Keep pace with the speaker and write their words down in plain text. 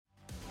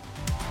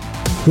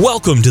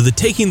Welcome to the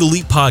Taking the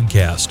Leap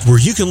podcast, where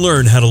you can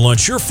learn how to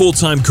launch your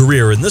full-time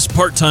career in this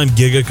part-time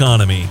gig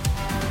economy.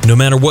 No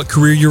matter what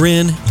career you're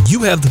in,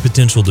 you have the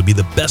potential to be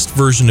the best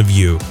version of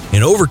you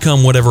and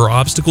overcome whatever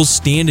obstacles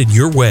stand in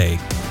your way.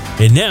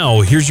 And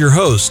now, here's your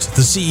host,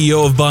 the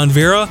CEO of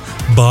Bonvera,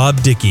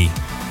 Bob Dickey.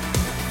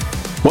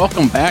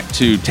 Welcome back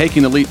to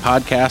Taking the Leap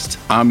podcast.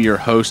 I'm your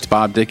host,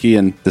 Bob Dickey,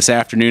 and this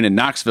afternoon in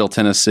Knoxville,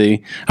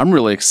 Tennessee, I'm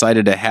really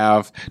excited to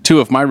have two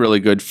of my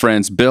really good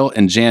friends, Bill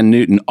and Jann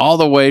Newton, all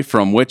the way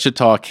from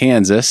Wichita,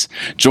 Kansas,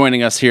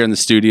 joining us here in the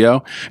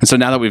studio. And so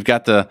now that we've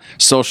got the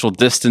social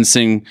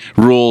distancing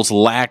rules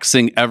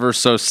laxing ever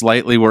so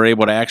slightly, we're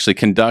able to actually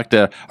conduct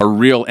a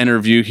real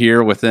interview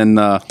here within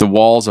the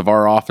walls of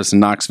our office in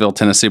Knoxville,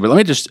 Tennessee. But let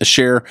me just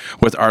share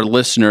with our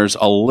listeners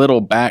a little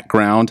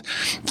background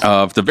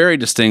of the very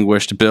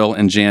distinguished Bill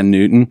and Jann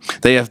Newton.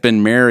 They have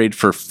been married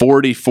for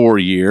 44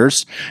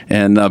 years,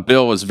 and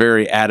Bill was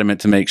very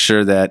adamant to make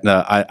sure that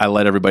I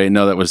let everybody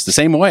know that was the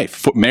same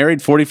wife.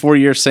 Married 44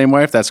 years, same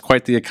wife. That's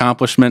quite the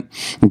accomplishment,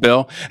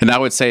 Bill. And I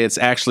would say it's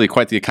actually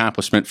quite the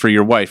accomplishment for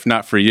your wife,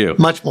 not for you.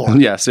 Much more.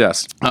 Yes.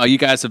 You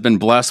guys have been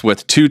blessed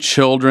with 2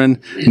 children,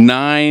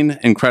 9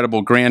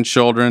 incredible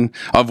grandchildren,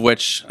 of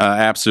which I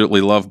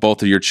absolutely love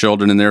both of your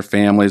children and their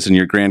families, and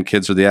your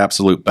grandkids are the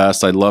absolute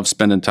best. I love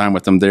spending time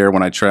with them there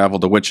when I travel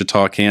to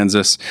Wichita,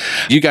 Kansas.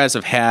 You guys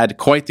have had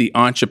quite the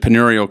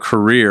entrepreneurial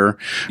career.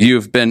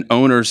 You've been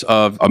owners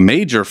of a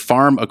major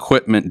farm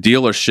equipment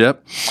dealership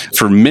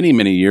for many,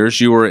 many years.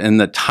 You were in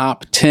the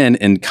top 10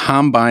 in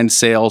combine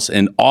sales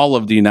in all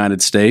of the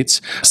United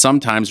States,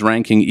 sometimes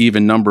ranking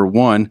even number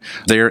 1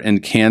 there in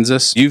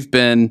Kansas.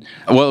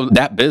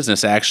 That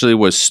business actually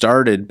was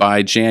started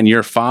by Jann,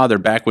 your father,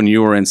 back when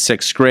you were in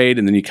 6th grade,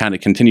 and then you kind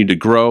of continued to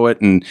grow it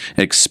and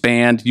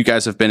expand. You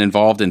guys have been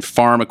involved in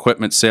farm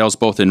equipment sales,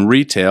 both in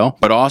retail,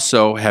 but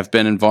also have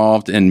been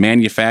involved in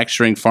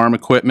manufacturing farm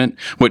equipment,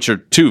 which are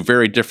 2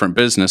 very different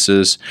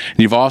businesses.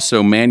 You've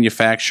also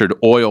manufactured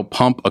oil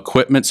pump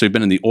equipment, so you've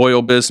been in the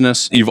oil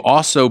business. You've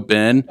also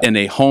been in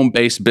a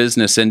home-based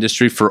business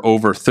industry for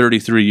over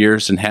 33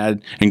 years and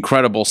had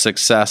incredible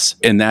success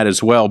in that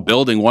as well,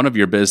 building one of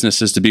your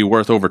businesses to be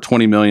worth over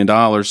 $20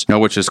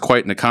 million, which is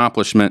quite an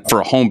accomplishment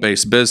for a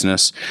home-based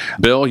business.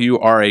 Bill, you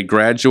are a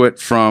graduate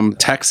from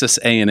Texas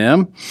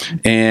A&M,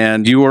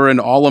 and you are an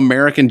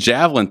All-American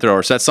javelin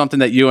thrower. So that's something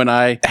that you and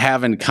I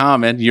have in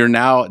common. You're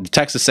now,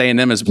 Texas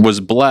A&M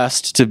was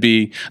blessed to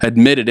be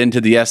admitted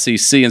into the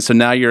SEC, and so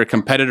now you're a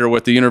competitor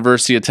with the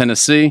University of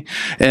Tennessee.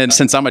 And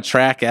since I'm a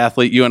track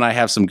athlete, you and I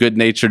have some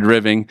good-natured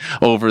ribbing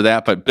over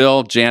that. But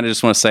Bill, Jann, I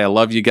just want to say I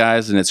love you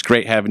guys, and it's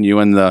great having you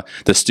in the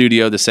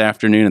studio this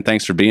afternoon, and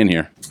thanks for being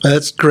here.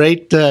 It's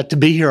great to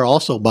be here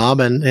also, Bob,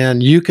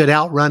 and you could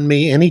outrun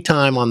me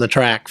anytime on the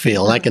track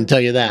field, I can tell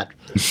you that.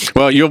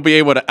 Well, you'll be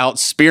able to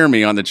outspear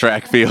me on the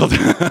track field.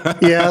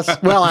 Yes.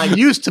 Well, I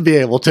used to be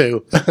able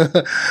to.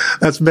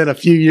 That's been a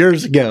few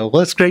years ago.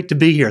 Well, it's great to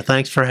be here.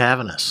 Thanks for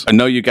having us. I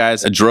know you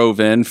guys drove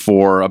in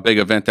for a big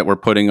event that we're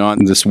putting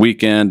on this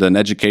weekend, an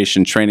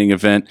education training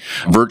event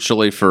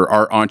virtually for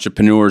our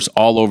entrepreneurs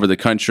all over the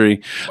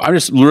country. I'm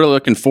just really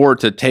looking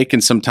forward to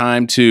taking some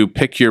time to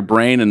pick your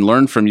brain and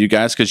learn from you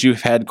guys, because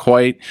you've had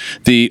quite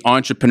the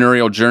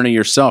entrepreneurial journey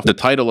yourself. The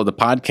title of the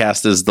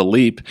podcast is The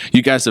Leap.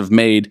 You guys have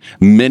made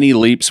many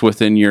leaps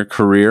within your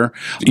career.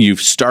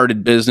 You've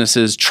started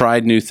businesses,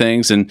 tried new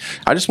things, and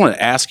I just want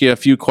to ask you a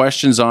few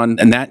questions on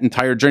that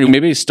entire journey.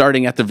 Maybe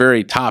starting at the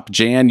very top.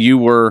 Jann, you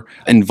were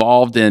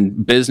involved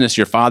in business,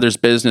 your father's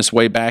business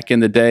way back in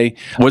the day.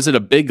 Was it a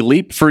big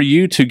leap for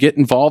you to get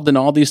involved in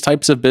all these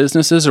types of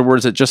businesses, or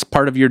was it just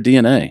part of your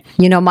DNA?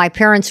 You know, my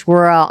parents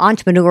were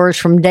entrepreneurs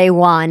from day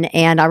one,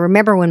 and I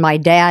remember when my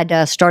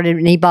dad started,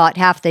 and he bought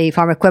half the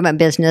farm equipment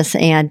business,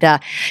 and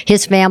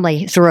his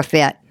family threw a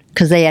fit,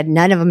 because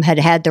none of them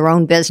had their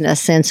own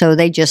business. And so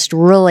they just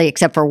really,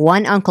 except for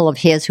one uncle of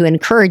his who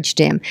encouraged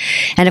him.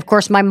 And of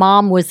course, my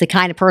mom was the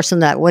kind of person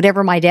that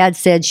whatever my dad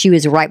said, she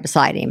was right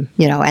beside him,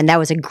 and that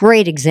was a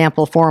great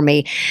example for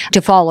me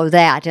to follow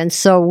that. And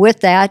so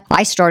with that,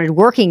 I started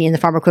working in the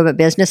farm equipment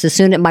business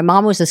my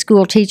mom was a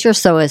school teacher.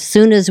 So as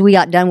soon as we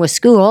got done with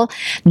school,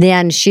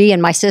 then she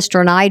and my sister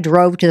and I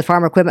drove to the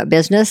farm equipment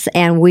business,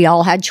 and we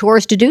all had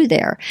chores to do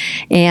there.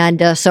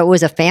 And so it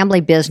was a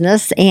family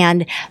business.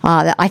 And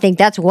I think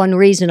that's one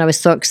reason I was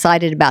so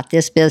excited about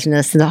this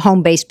business, the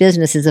home-based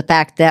business, is the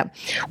fact that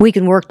we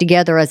can work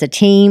together as a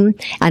team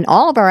and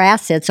all of our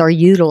assets are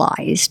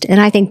utilized.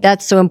 And I think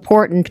that's so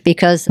important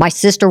because my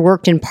sister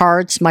worked in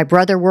parts, my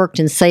brother worked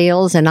in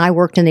sales, and I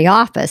worked in the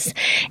office.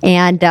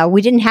 And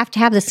we didn't have to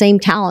have the same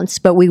talents,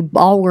 but we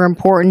all were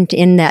important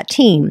in that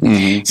team.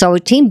 Mm-hmm. So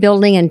team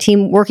building and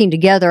team working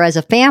together as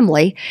a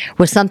family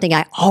was something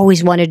I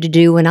always wanted to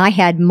do when I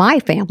had my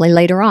family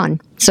later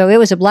on. So it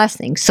was a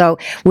blessing. So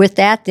with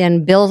that,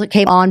 then Bill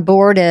came on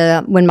board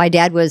when my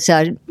dad was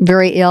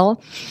very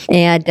ill,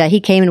 and he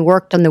came and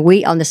worked on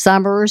the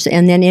summers,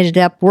 and then ended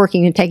up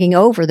working and taking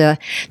over the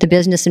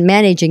business and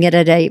managing it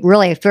at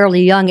a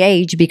fairly young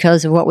age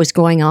because of what was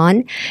going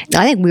on.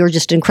 I think we were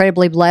just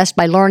incredibly blessed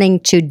by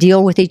learning to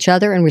deal with each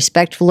other and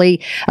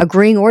respectfully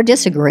agreeing or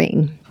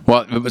disagreeing.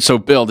 Well, so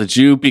Bill, did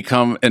you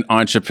become an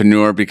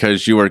entrepreneur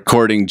because you were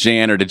courting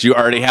Jann, or did you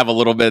already have a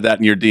little bit of that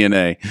in your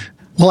DNA?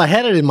 Well, I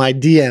had it in my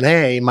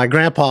DNA. My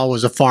grandpa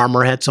was a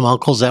farmer, had some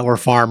uncles that were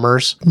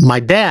farmers. My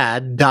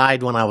dad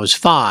died when I was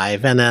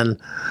 5, and then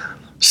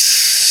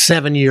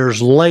 7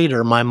 years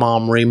later, my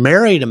mom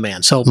remarried a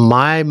man. So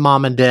my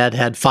mom and dad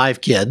had 5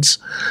 kids,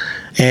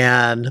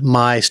 and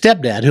my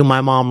stepdad, who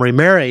my mom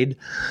remarried,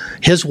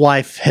 his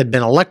wife had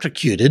been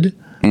electrocuted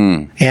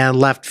and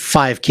left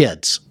 5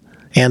 kids.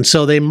 And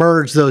so they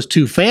merged those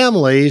 2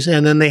 families,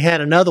 and then they had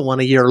another one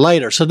a year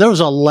later. So there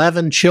was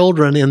 11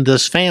 children in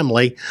this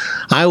family.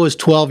 I was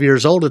 12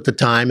 years old at the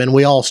time, and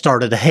we all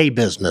started a hay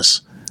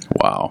business.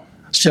 Wow.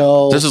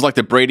 So this is like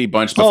the Brady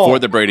Bunch before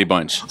the Brady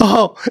Bunch.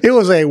 Oh, it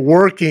was a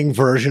working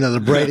version of the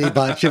Brady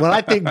Bunch. And when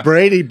I think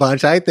Brady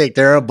Bunch, I think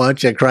they're a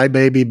bunch of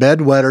crybaby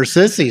bedwetter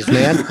sissies,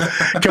 man,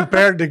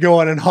 compared to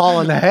going and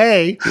hauling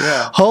hay.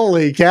 Yeah.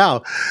 Holy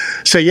cow.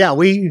 So, yeah,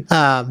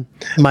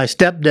 my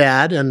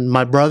stepdad and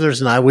my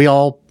brothers and I, we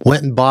all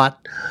went and bought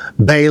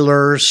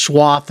balers,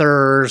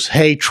 swathers,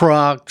 hay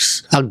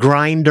trucks, a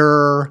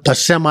grinder, a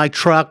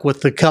semi-truck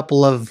with a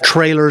couple of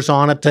trailers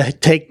on it to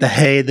take the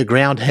hay, the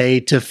ground hay,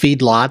 to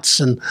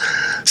feedlots. And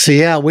so,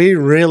 yeah, we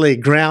really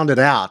ground it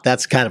out.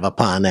 That's kind of a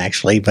pun,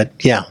 actually, but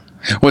yeah.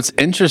 What's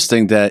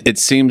interesting that it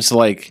seems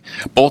like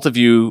both of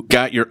you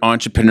got your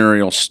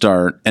entrepreneurial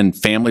start in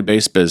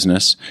family-based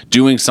business,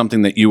 doing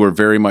something that you were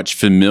very much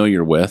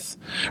familiar with,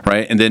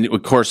 right? And then,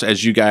 of course,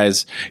 as you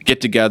guys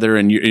get together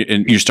and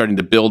you're starting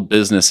to build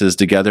businesses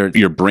together,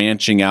 you're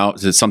branching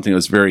out. It's something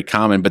that's very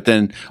common. But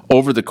then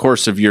over the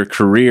course of your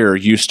career,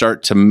 you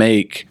start to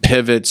make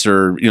pivots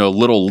or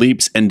little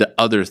leaps into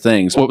other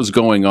things. What was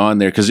going on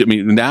there? Because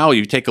now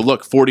you take a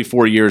look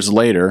 44 years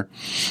later,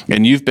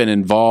 and you've been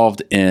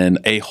involved in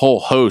a whole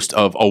host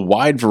of a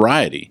wide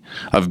variety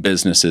of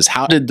businesses.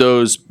 How did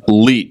those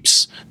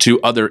leaps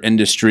to other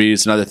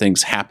industries and other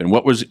things happen?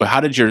 How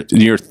did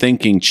your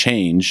thinking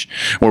change,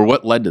 or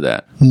what led to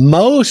that?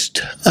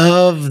 Most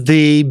of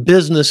the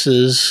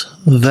businesses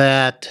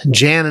that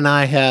Jann and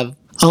I have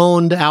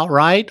owned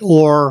outright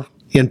or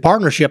in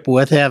partnership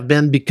with have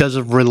been because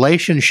of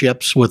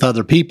relationships with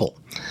other people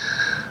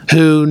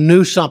who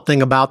knew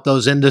something about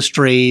those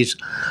industries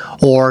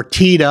or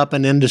teed up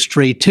an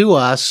industry to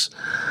us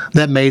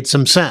that made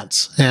some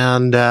sense.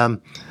 And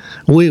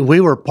we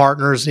were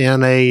partners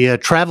in a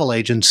travel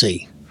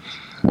agency.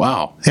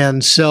 Wow.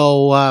 And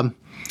so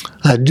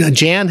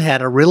Jann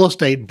had a real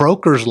estate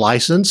broker's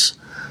license.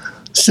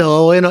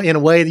 So in a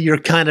way, you're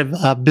kind of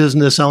a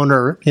business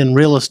owner in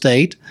real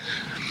estate.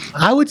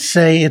 I would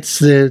say it's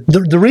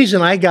the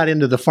reason I got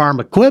into the farm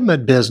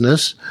equipment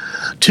business,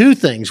 2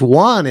 things.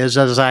 One is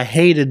as I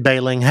hated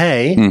baling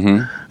hay,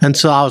 and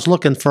so I was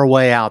looking for a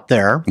way out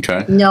there.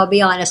 Okay. No,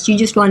 be honest. You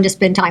just wanted to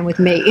spend time with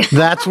me.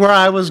 That's where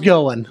I was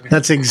going.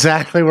 That's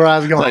exactly where I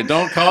was going. Like,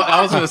 don't call.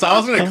 I was going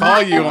to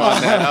call you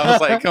on that. I was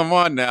like, come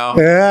on now.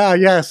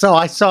 Yeah. So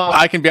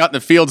I can be out in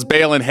the fields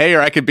baling hay,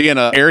 or I could be in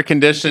an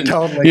air-conditioned,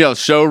 Totally.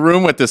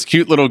 Showroom with this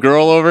cute little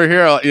girl over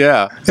here.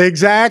 Yeah.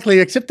 Exactly.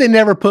 Except they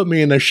never put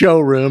me in the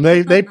showroom.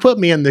 They put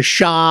me in the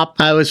shop.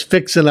 I was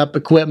fixing up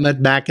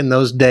equipment back in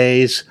those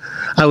days.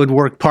 I would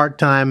work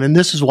part-time, and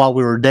this is while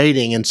we were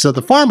dating. And so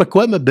the farm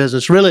equipment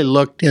business really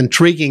looked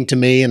intriguing to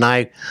me, and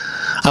I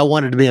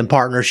wanted to be in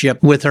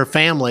partnership with her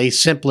family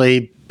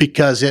simply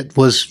because it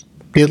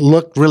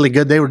looked really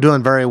good. They were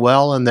doing very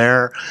well in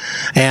there,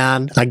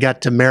 and I got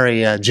to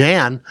marry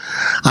Jann.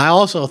 I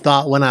also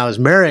thought when I was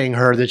marrying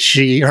her that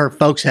her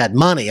folks had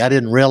money. I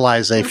didn't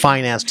realize they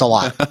financed a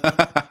lot.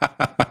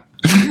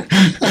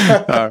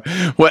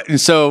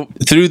 So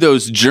through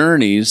those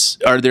journeys,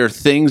 are there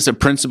things, the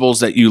principles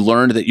that you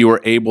learned that you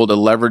were able to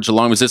leverage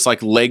along? Was this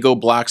like Lego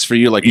blocks for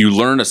you? Like you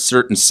learn a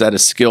certain set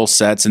of skill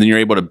sets and then you're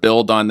able to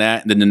build on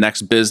that, and then the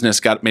next business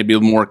got maybe a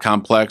little more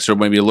complex or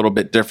maybe a little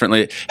bit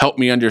differently. Help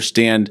me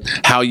understand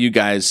how you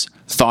guys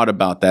thought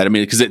about that.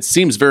 Because it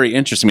seems very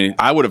interesting.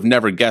 I would have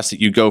never guessed that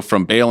you go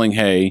from baling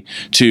hay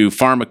to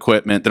farm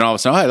equipment, then all of a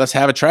sudden, hey, let's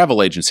have a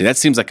travel agency. That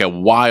seems like a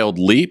wild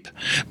leap,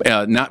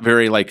 not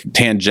very like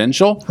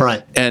tangential.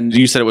 Right. And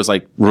you said it was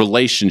like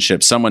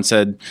relationships. Someone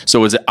said, so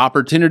was it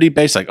opportunity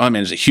based? Like, oh man,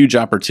 there's a huge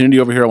opportunity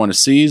over here I want to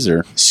seize?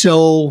 Or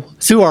so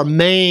through our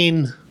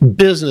main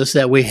business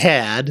that we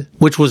had,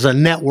 which was a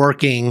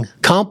networking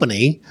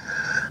company,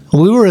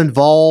 we were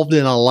involved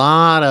in a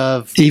lot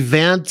of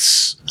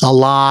events, a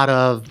lot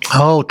of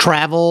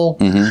travel.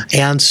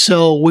 And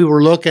so we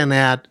were looking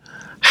at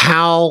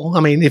how,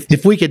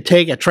 if we could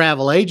take a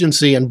travel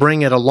agency and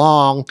bring it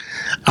along,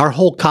 our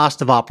whole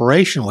cost of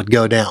operation would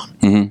go down.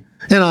 And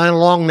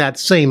along that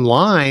same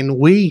line,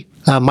 we,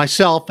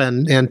 myself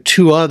and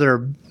 2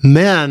 other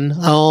men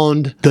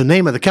owned, the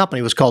name of the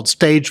company was called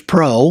Stage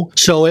Pro.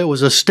 So it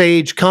was a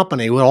stage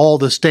company with all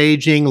the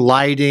staging,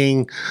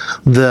 lighting,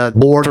 the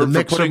board, the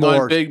mixer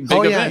board. Big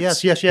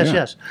events.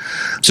 Yes.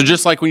 So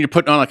just like when you're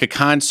putting on like a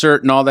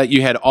concert and all that,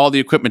 you had all the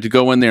equipment to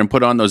go in there and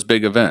put on those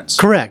big events.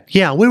 Correct.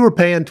 Yeah, we were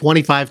paying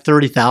 $25,000,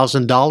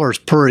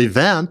 $30,000 per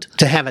event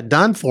to have it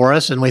done for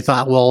us. And we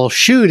thought, well,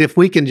 shoot, if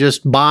we can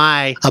just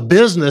buy a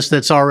business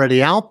that's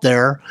already out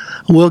there,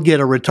 we'll get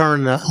a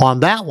return on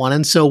that one.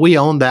 And so we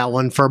owned that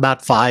one for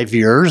about 5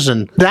 years.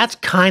 And that's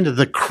kind of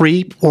the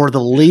creep or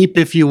the leap,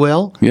 if you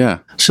will. Yeah.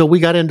 So we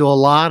got into a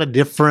lot of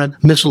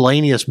different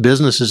miscellaneous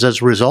businesses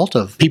as a result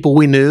of people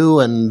we knew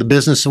and the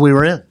business that we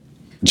were in.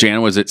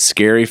 Jann, was it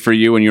scary for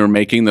you when you were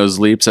making those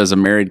leaps as a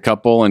married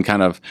couple and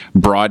kind of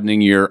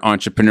broadening your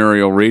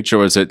entrepreneurial reach? Or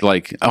was it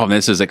like, oh,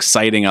 this is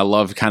exciting, I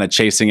love kind of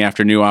chasing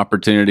after new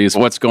opportunities?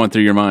 What's going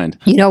through your mind?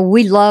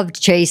 We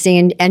loved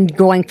chasing and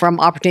going from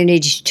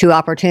opportunity to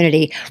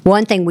opportunity.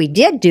 One thing we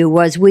did do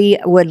was we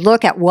would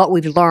look at what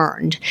we've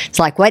learned. It's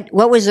like, what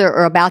was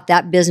there about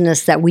that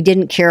business that we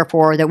didn't care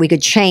for, that we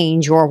could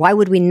change, or why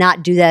would we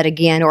not do that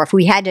again? Or if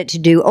we had it to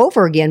do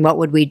over again, what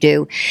would we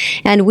do?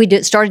 And we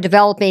started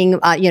developing,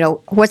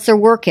 what's their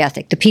work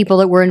ethic, the people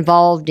that we're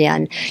involved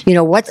in,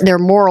 what's their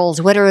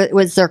morals,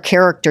 what's their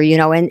character,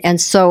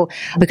 and so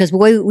because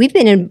we've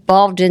been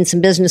involved in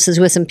some businesses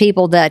with some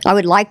people that I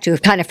would like to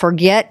kind of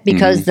forget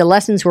because the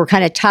lessons were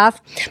kind of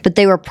tough, but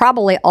they were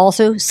probably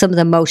also some of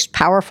the most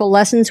powerful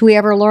lessons we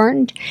ever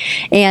learned.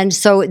 And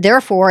so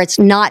therefore it's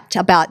not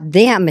about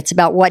them, it's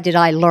about what did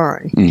I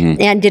learn?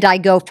 And did I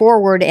go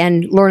forward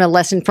and learn a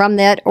lesson from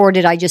that, or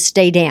did I just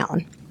stay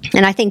down?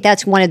 And I think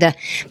that's one of the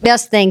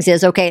best things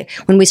is, okay,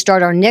 when we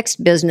start our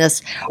next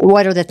business,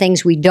 what are the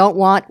things we don't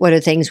want? What are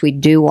the things we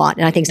do want?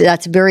 And I think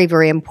that's very,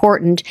 very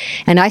important.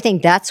 And I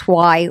think that's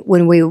why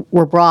when we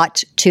were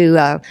brought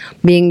to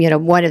being,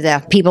 one of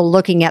the people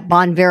looking at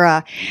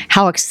Bonvera,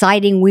 how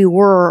exciting we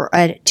were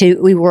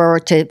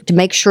to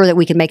make sure that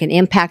we could make an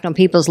impact on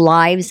people's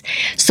lives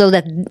so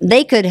that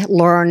they could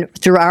learn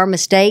through our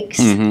mistakes.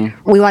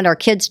 We want our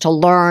kids to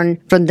learn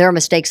from their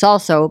mistakes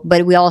also,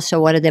 but we also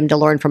wanted them to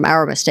learn from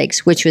our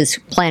mistakes, which was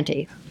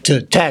plenty.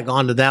 To tag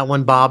on to that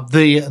one, Bob,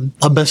 the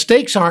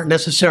mistakes aren't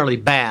necessarily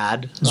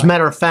bad. As a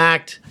matter of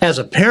fact, as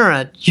a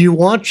parent, you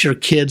want your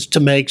kids to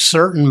make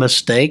certain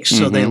mistakes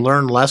so they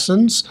learn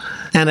lessons.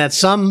 And at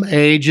some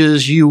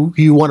ages,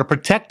 you want to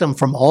protect them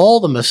from all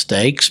the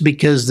mistakes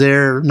because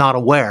they're not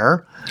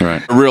aware.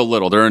 Right. Real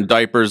little. They're in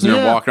diapers and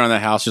they're walking around the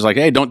house. Just like,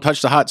 hey, don't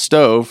touch the hot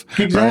stove.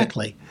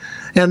 Exactly. Right?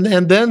 And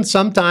then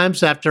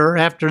sometimes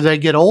after they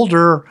get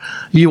older,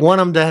 you want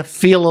them to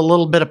feel a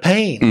little bit of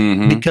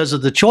pain because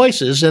of the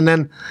choices. And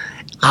then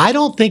I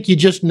don't think you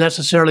just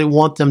necessarily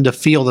want them to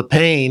feel the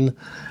pain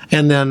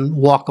and then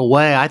walk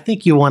away. I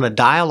think you want a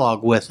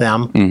dialogue with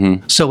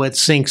them so it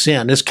sinks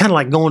in. It's kind of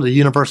like going to the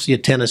University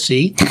of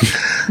Tennessee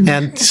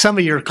and some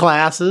of your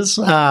classes,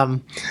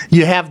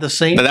 you have the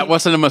same. But that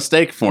wasn't a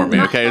mistake for me,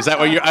 okay? Is that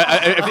what you're,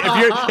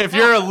 if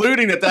you're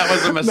alluding that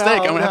was a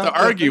mistake, I'm going to have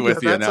to argue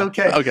with you now. That's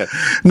okay. Okay.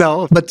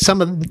 No, but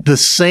some of the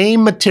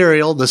same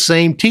material, the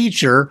same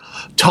teacher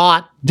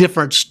taught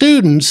different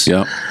students,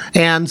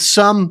 and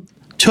some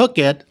took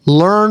it,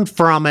 learned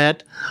from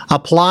it,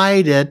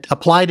 applied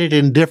it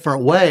in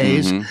different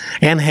ways,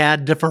 and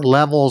had different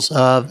levels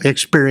of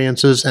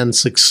experiences and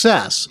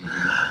success.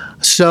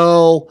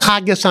 So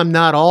I guess I'm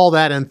not all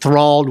that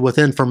enthralled with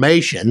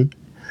information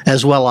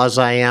as well as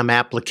I am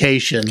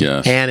application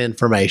and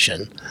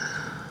information.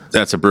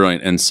 That's a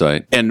brilliant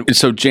insight. And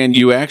so, Jann,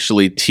 you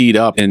actually teed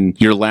up in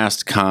your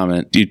last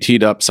comment, you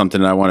teed up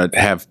something that I want to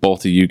have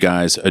both of you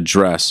guys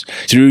address.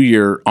 Through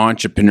your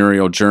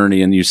entrepreneurial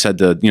journey, and you said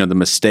the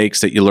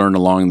mistakes that you learned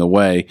along the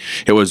way,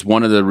 it was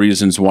one of the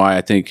reasons why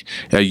I think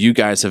you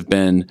guys have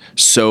been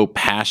so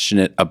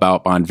passionate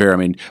about Bonvera. I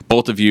mean,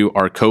 both of you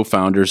are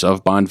co-founders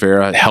of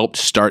Bonvera, helped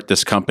start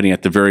this company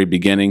at the very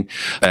beginning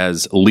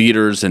as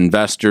leaders,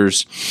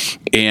 investors.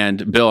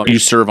 And Bill, you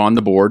serve on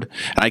the board.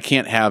 I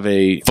can't have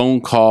a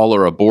phone call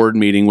or a board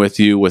meeting with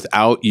you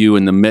without you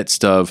in the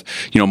midst of,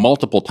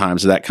 multiple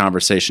times of that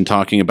conversation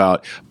talking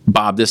about,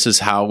 Bob, this is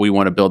how we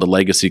want to build a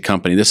legacy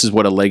company. This is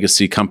what a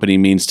legacy company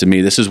means to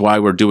me. This is why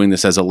we're doing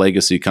this as a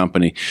legacy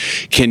company.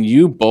 Can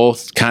you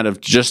both kind of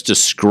just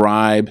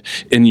describe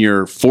in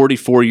your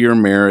 44-year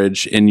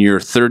marriage, in your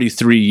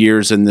 33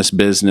 years in this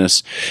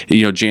business,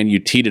 Jann, you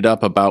teed it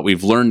up about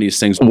we've learned these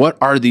things. What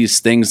are these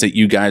things that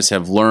you guys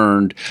have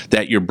learned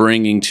that you're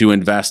bringing to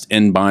invest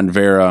in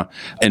Bonvera,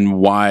 and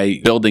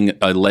why building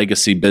a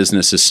legacy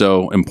business is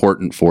so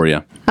important for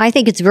you? I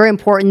think it's very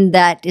important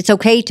that it's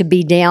okay to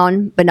be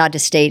down, but not to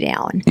stay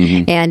down.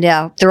 And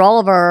through all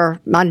of our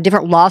amount of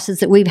different losses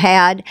that we've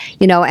had,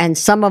 and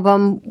some of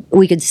them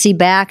we could see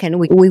back and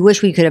we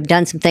wish we could have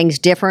done some things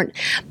different.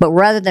 But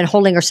rather than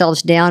holding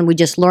ourselves down, we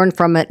just learn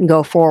from it and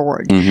go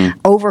forward.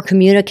 Over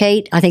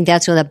communicate. I think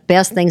that's one of the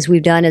best things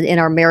we've done in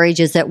our marriage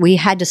is that we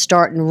had to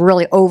start and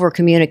really over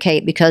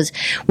communicate, because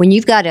when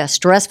you've got a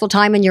stressful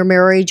time in your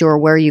marriage or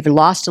where you've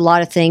lost a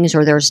lot of things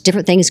or there's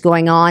different things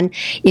going on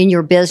in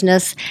your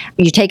business.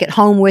 You take it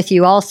home with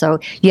you also.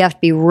 You have to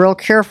be real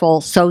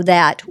careful so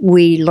that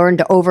we learn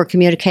to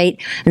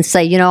over-communicate and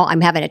say, I'm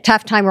having a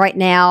tough time right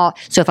now,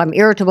 so if I'm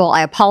irritable,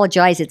 I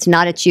apologize. It's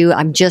not at you.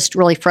 I'm just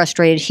really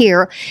frustrated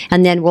here.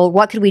 And then, well,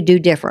 what could we do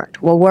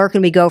different? Well, where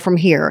can we go from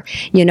here?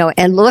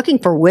 And looking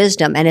for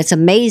wisdom. And it's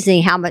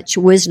amazing how much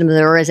wisdom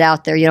there is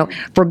out there.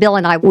 For Bill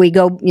and I, we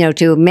go,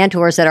 to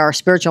mentors that are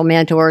spiritual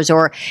mentors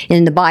or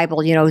in the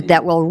Bible,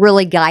 that will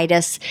really guide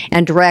us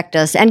and direct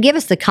us and give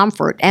us the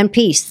comfort and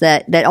peace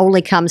that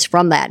only comes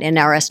from that in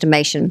our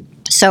estimation.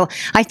 So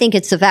I think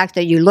it's the fact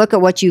that you look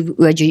at what you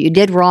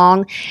did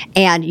wrong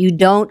and you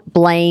don't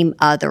blame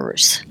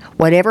others.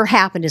 Whatever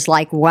happened is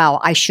like, wow,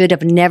 I should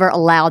have never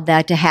allowed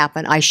that to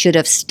happen. I should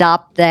have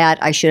stopped that.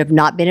 I should have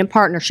not been in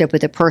partnership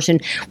with a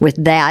person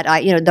with that.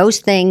 Those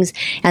things.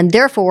 And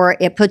therefore,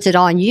 it puts it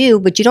on you,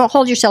 but you don't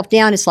hold yourself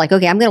down. It's like,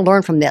 okay, I'm going to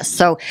learn from this.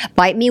 So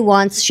bite me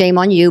once, shame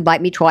on you.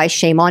 Bite me twice,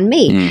 shame on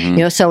me.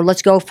 Mm-hmm. So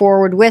let's go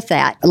forward with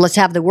that. Let's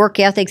have the work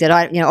ethic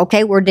that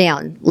okay, we're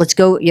down. Let's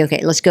go.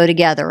 Okay, let's go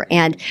together.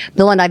 And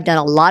Bill and I've done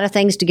a lot of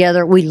things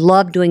together. We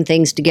love doing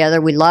things together.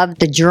 We love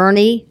the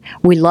journey.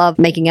 We love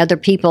making other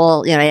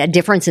people, a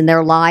difference in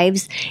their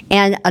lives,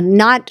 and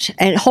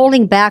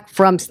holding back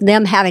from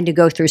them having to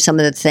go through some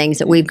of the things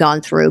that we've gone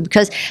through.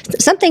 Because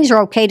some things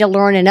are okay to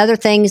learn, and other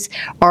things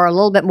are a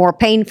little bit more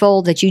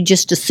painful that you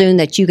just assume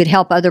that you could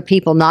help other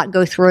people not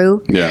go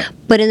through. Yeah.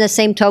 But in the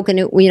same token,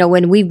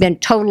 when we've been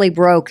totally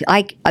broke,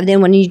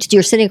 then when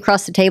you're sitting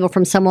across the table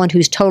from someone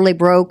who's totally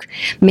broke,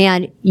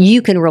 man,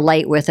 you can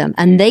relate with them,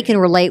 and they can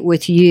relate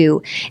with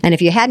you. And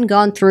if you hadn't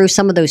gone through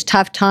some of those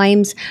tough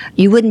times,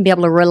 you wouldn't be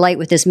able to relate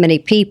with as many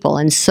people.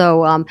 And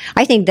so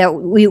I think that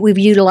we've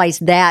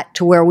utilized that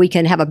to where we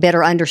can have a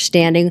better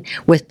understanding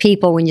with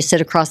people when you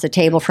sit across the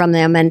table from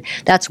them. And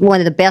that's one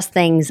of the best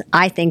things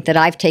I think that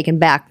I've taken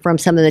back from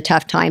some of the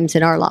tough times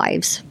in our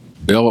lives.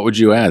 Bill, what would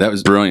you add? That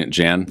was brilliant,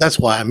 Jann. That's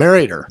why I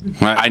married her.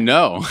 I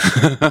know.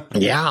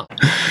 Yeah.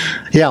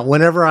 Yeah.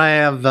 Whenever I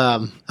have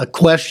a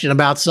question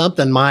about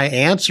something, my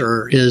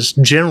answer is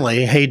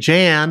generally, hey,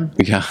 Jann.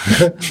 Yeah.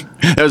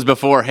 That was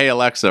before Hey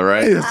Alexa,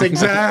 right? That's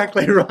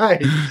exactly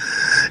right.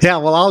 Yeah.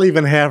 Well, I'll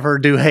even have her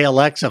do Hey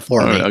Alexa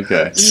for me.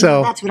 Okay.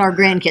 So that's what our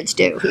grandkids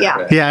do.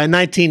 Yeah. Yeah. In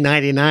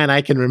 1999,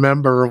 I can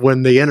remember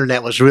when the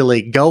internet was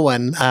really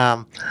going.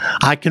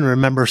 I can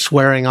remember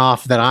swearing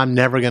off that I'm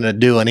never going to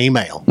do an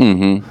email.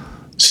 Mm-hmm.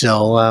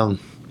 So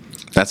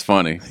that's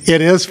funny.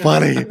 it is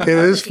funny. It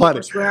is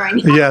funny.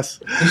 Yes.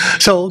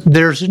 So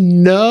there's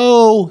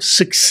no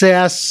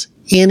success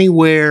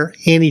anywhere,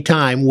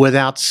 anytime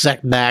without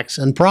setbacks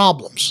and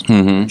problems.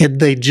 Mm-hmm.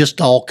 They just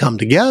all come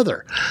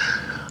together.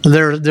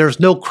 There's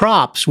no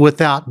crops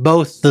without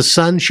both the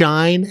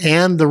sunshine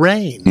and the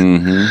rain.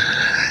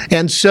 Mm-hmm.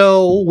 And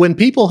so when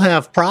people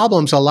have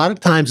problems, a lot of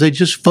times they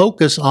just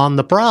focus on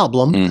the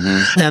problem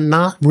and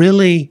not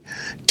really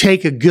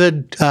take a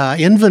good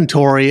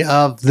inventory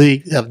of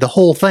the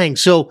whole thing.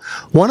 So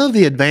one of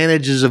the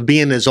advantages of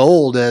being as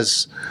old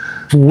as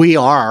we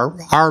are,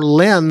 our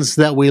lens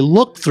that we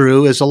look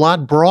through is a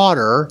lot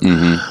broader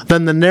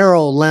than the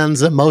narrow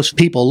lens that most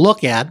people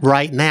look at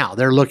right now.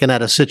 They're looking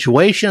at a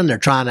situation, they're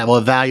trying to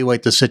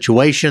evaluate the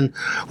situation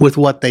with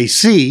what they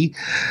see,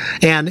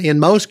 and in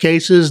most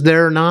cases,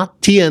 they're not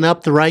teeing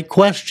up the right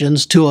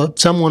questions to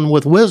someone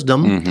with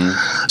wisdom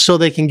so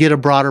they can get a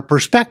broader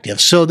perspective.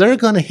 So they're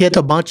going to hit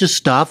a bunch of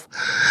stuff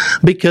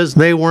because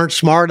they weren't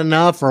smart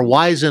enough or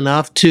wise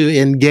enough to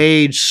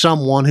engage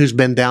someone who's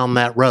been down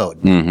that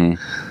road.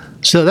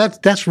 So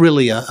that's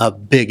really a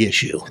big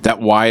issue. That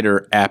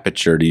wider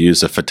aperture, to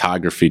use a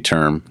photography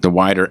term, the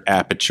wider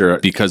aperture,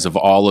 because of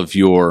all of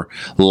your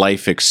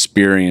life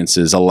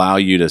experiences, allow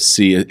you to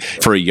see,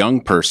 for a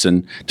young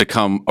person to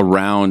come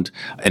around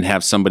and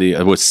have somebody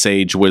with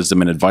sage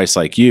wisdom and advice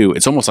like you,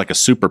 it's almost like a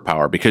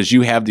superpower because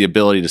you have the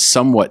ability to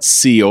somewhat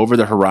see over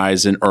the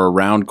horizon or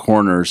around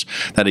corners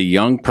that a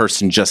young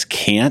person just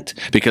can't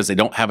because they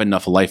don't have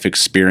enough life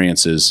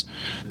experiences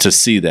to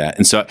see that.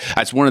 And so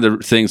that's one of the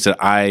things that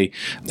I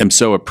am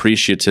so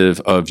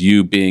appreciative of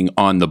you being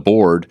on the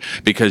board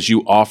because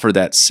you offer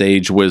that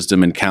sage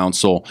wisdom and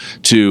counsel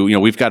to,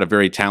 we've got a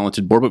very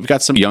talented board, but we've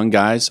got some young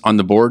guys on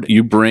the board.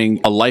 You bring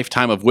a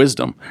lifetime of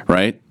wisdom,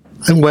 right?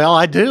 Well,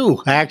 I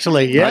do,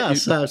 actually,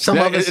 yes. Some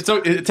of us...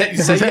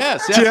 say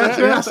yes.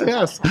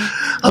 Yes.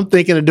 I'm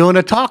thinking of doing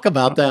a talk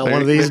about that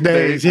one of these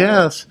days,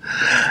 yes.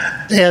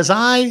 As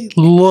I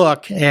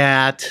look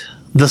at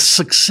the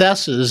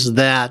successes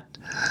that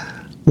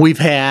we've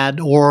had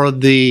or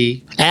the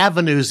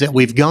avenues that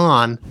we've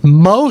gone,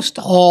 most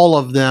all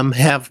of them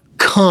have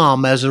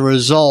come as a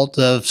result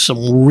of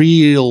some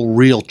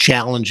real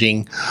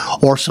challenging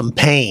or some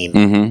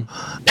pain.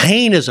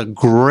 Pain is a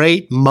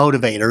great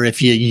motivator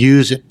if you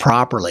use it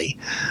properly.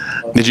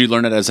 Did you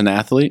learn it as an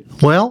athlete?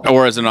 Well,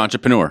 or as an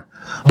entrepreneur?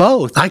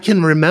 Both. I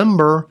can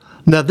remember,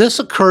 now this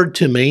occurred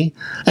to me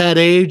at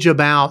age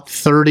about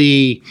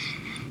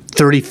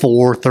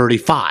 34,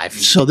 35.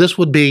 So this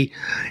would be,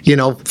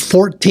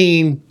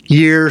 14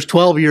 years,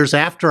 12 years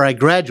after I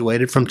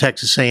graduated from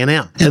Texas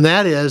A&M. And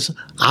that is,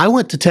 I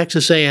went to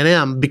Texas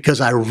A&M because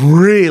I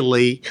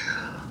really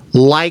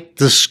liked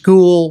the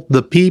school,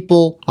 the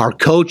people. Our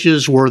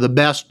coaches were the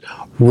best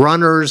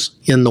runners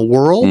in the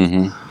world.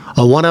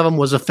 One of them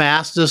was the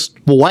fastest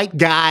white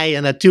guy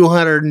in a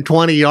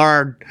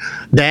 220-yard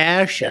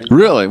dash. And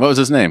Really? What was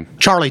his name?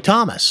 Charlie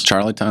Thomas.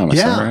 Charlie Thomas.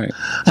 Yeah. All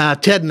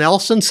right. Ted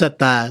Nelson set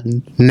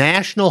the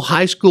national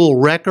high school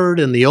record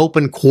in the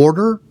open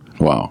quarter.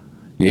 Wow.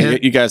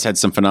 You guys had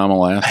some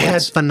phenomenal athletes.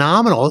 Had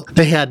phenomenal.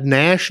 They had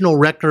national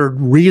record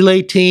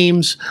relay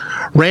teams.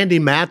 Randy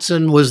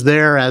Matson was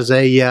there as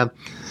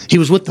he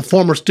was with the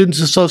former Students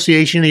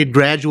Association. He had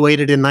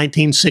graduated in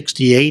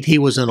 1968. He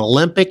was an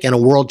Olympic and a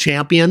world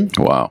champion.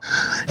 Wow.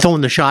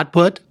 Throwing the shot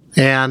put.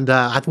 And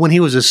when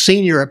he was a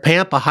senior at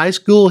Pampa High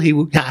School,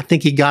 I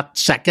think he got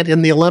second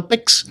in the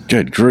Olympics.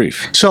 Good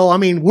grief. So, I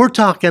mean, we're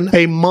talking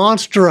a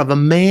monster of a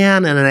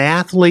man and an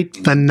athlete,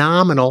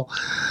 phenomenal.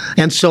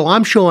 And so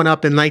I'm showing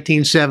up in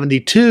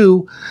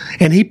 1972,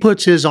 and he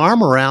puts his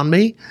arm around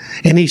me,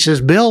 and he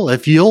says, Bill,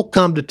 if you'll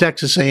come to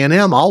Texas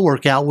A&M, I'll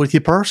work out with you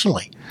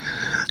personally.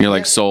 You're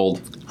like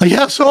sold.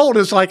 Yeah, sold.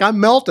 It's like I'm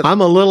melted. I'm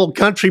a little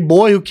country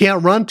boy who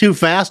can't run too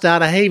fast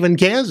out of Haven,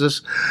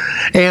 Kansas.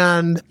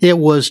 And it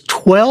was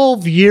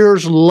 12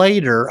 years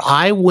later,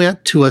 I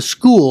went to a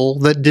school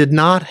that did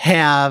not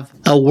have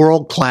a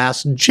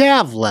world-class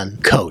javelin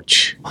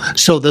coach.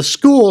 So the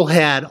school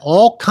had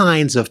all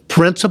kinds of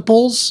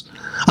principles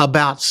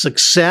about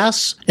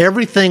success.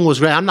 Everything was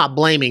great. I'm not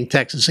blaming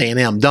Texas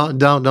A&M.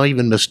 Don't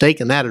even mistake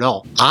in that at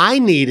all. I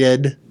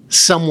needed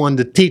someone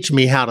to teach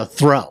me how to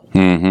throw.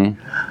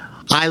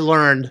 I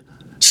learned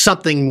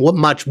something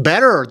much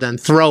better than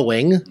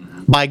throwing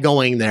by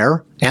going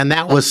there, and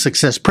that was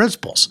success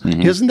principles.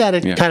 Isn't that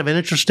kind of an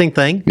interesting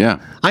thing? Yeah.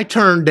 I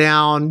turned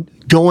down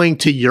going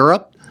to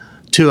Europe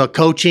to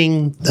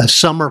a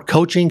summer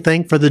coaching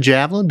thing for the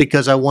javelin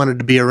because I wanted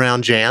to be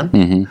around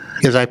Jann.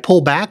 As I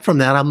pull back from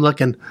that, I'm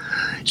looking,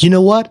 you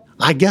know what?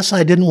 I guess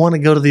I didn't want to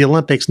go to the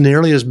Olympics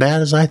nearly as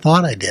bad as I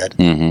thought I did.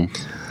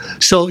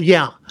 So,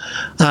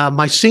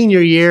 my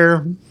senior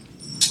year,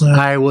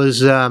 I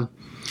was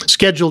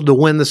scheduled to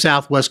win the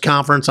Southwest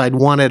Conference. I'd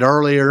won it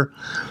earlier,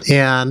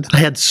 and I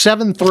had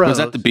 7 throws. Was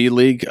that the B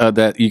League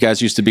that you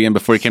guys used to be in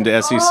before you came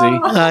to SEC?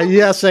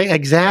 Yes,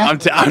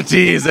 exactly. I'm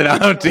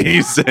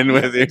teasing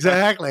with you.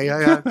 Exactly.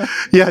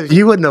 Yeah,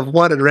 you wouldn't have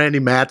wanted Randy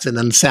Matson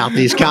in the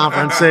Southeast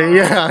Conference.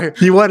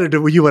 You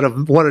would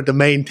have wanted to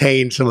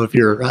maintain some of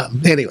your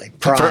anyway.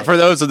 For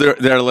those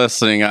that are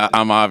listening,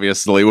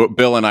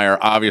 Bill and I are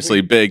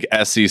obviously big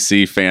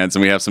SEC fans,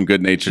 and we have some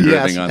good natured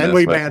ribbing on this. And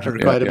we bantered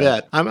quite a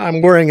bit.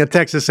 I'm wearing a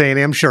Texas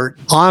A&M shirt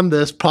on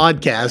this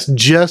podcast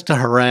just to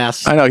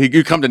harass. I know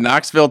you come to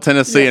Knoxville,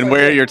 Tennessee, and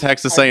wear your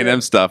Texas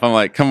A&M stuff. I'm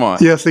like, come on.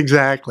 Yes,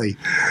 exactly.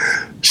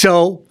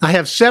 So I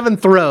have 7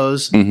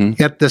 throws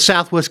at the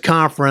Southwest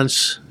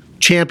Conference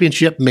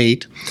championship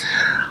meet.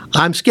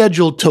 I'm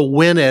scheduled to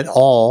win it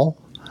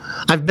all.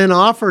 I've been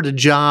offered a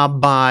job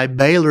by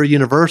Baylor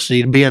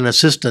University to be an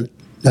assistant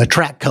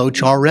track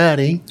coach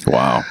already.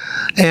 Wow.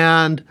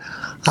 And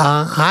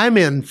I'm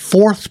in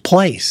 4th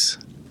place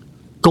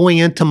going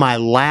into my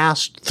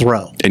last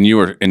throw. And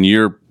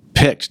you're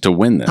picked to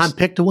win this. I'm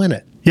picked to win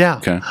it. Yeah.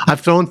 Okay.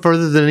 I've thrown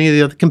further than any of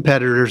the other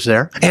competitors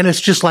there. And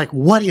it's just like,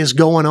 what is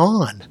going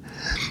on?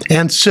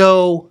 And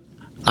so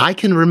I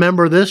can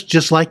remember this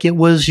just like it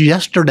was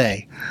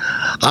yesterday.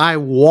 I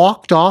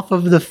walked off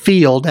of the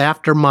field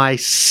after my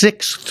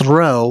 6th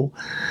throw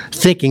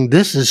thinking,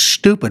 this is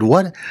stupid.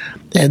 What?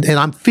 And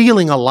I'm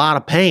feeling a lot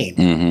of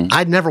pain.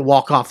 I'd never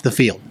walk off the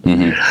field.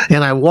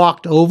 And I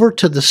walked over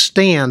to the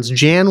stands.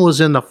 Jann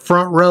was in the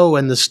front row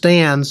in the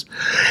stands.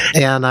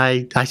 And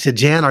I said,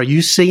 Jann, are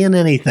you seeing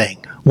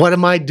anything? What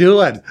am I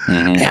doing?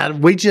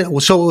 And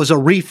so it was a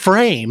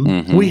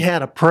reframe. We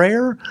had a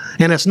prayer,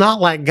 and it's not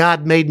like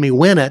God made me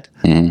win it,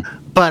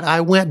 but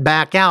I went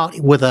back out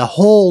with a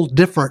whole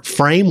different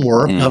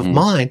framework of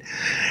mine,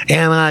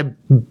 and I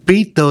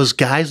beat those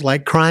guys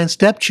like crying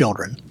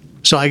stepchildren.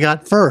 So I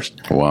got first.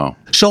 Wow.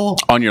 So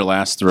on your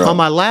last throw. On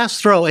my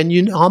last throw, and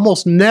you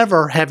almost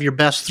never have your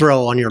best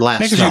throw on your last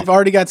throw. Because you've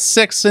already got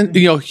 6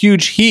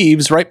 huge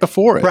heaves right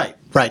before it. Right.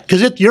 Right,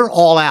 because you're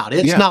all out.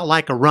 It's not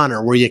like a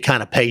runner where you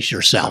kind of pace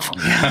yourself.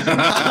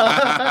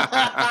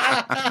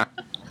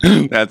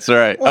 That's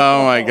right.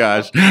 Oh, my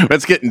gosh.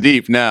 That's getting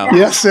deep now.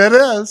 Yes, it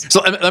is. So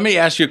let me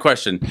ask you a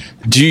question.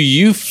 Do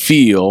you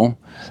feel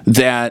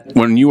that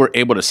when you were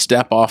able to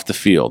step off the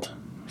field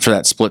for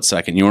that split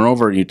second, you went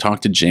over and you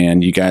talked to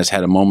Jann, you guys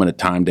had a moment of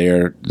time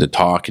there to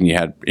talk and you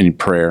had in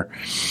prayer.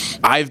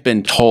 I've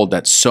been told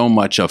that so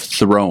much of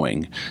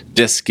throwing,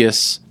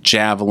 discus,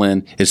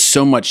 javelin is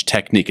so much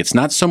technique. It's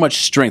not so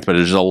much strength, but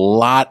there's a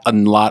lot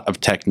of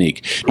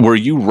technique. Were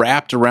you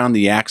wrapped around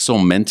the axle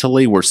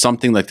mentally where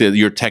something like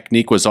your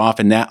technique was off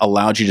and that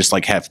allowed you just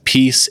like have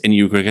peace and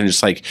you were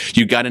just like,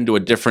 you got into a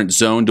different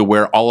zone to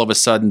where all of a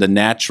sudden the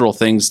natural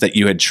things that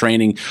you had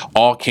training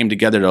all came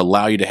together to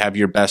allow you to have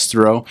your best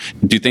throw?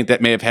 Do you think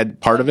that may have had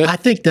part of it? I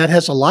think that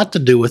has a lot to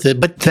do with it,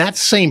 but that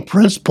same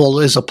principle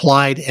is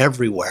applied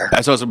everywhere.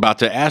 As I was about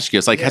to ask you,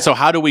 it's like, so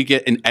how do we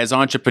get in, as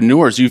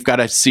entrepreneurs, you've got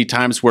to see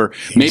times where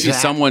maybe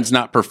someone's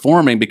not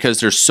performing because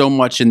there's so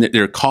much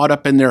they're caught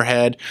up in their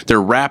head,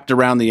 they're wrapped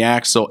around the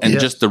axle, and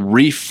just to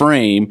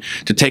reframe,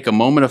 to take a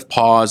moment of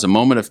pause, a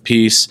moment of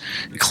peace,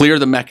 clear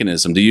the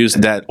mechanism, to use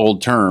that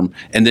old term,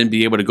 and then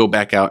be able to go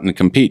back out and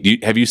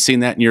compete. Have you seen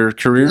that in your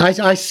career?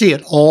 I see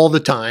it all the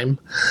time.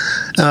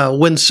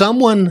 When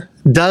someone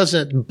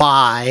doesn't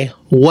buy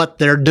what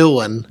they're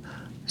doing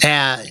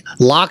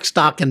lock,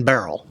 stock, and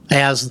barrel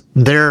as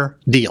their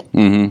deal,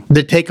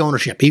 they take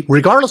ownership,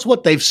 regardless of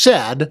what they've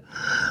said.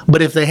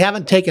 But if they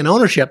haven't taken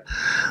ownership,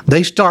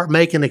 they start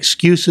making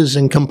excuses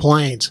and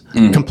complaints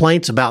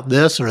about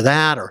this or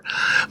that, or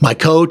my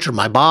coach or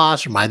my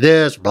boss or my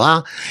this,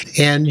 blah.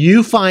 And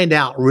you find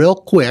out real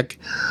quick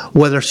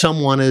whether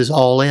someone is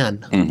all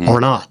in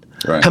or not.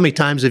 Right. How many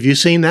times have you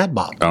seen that,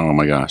 Bob? Oh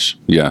my gosh,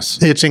 yes.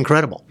 It's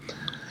incredible.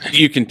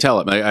 You can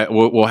tell it.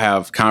 We'll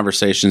have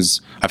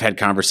conversations. I've had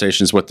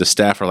conversations with the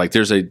staff. Are like,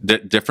 there's a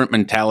different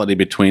mentality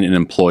between an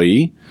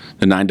employee,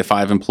 the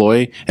 9-to-5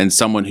 employee, and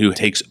someone who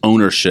takes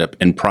ownership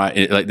and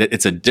pride. Like,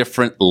 it's a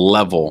different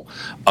level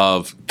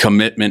of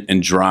commitment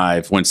and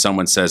drive when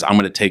someone says, "I'm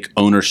going to take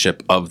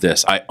ownership of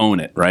this. I own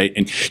it." Right,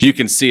 and you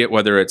can see it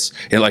whether it's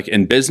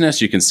in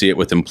business. You can see it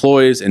with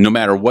employees, and no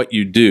matter what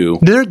you do,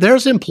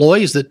 there's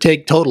employees that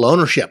take total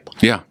ownership.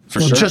 Yeah,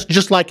 for sure.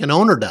 Just like an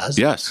owner does.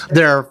 Yes,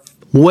 they're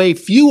way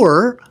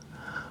fewer,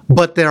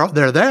 but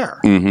they're there.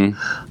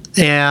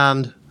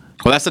 And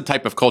well, that's the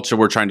type of culture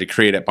we're trying to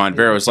create at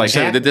Bondvero. It's like,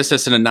 hey, this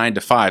isn't a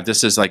 9-to-5.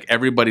 This is like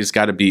everybody's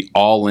got to be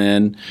all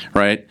in,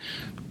 right?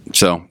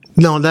 So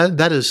no,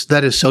 that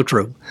is so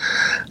true,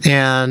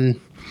 and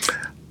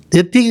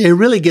it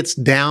really gets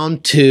down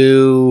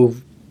to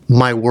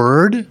my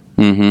word.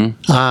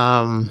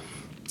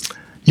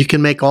 You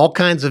can make all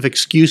kinds of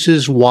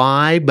excuses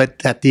why,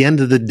 but at the end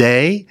of the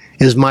day,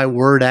 is my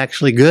word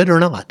actually good or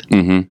not?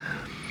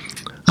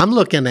 I'm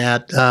looking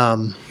at.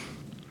 Can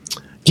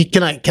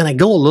I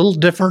go a little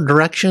different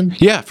direction?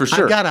 Yeah, for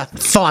sure. I've got a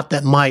thought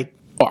that might.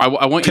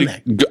 I want you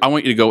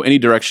to go any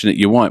direction that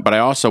you want, but I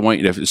also want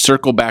you to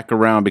circle back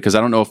around because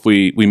I don't know if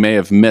we may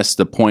have missed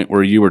the point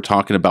where you were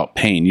talking about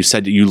pain. You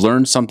said that you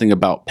learned something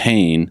about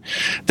pain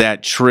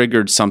that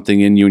triggered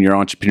something in you in your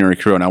entrepreneurial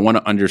career, and I want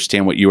to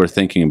understand what you were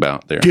thinking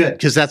about there. Good,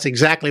 because that's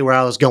exactly where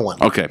I was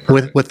going. Okay.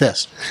 With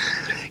this.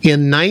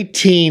 In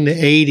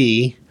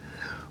 1980,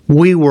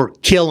 we were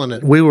killing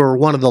it. We were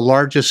one of the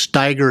largest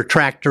Steiger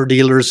tractor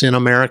dealers in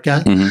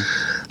America.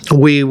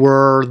 We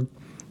were...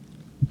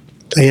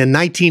 In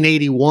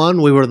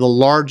 1981, we were the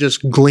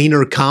largest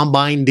Gleaner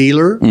combine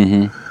dealer.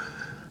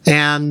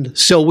 And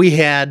so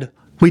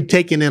we'd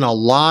taken in a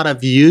lot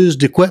of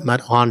used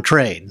equipment on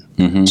trade.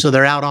 So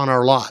they're out on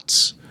our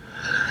lots.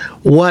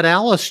 What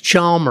Alice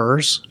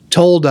Chalmers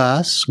told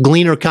us,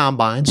 Gleaner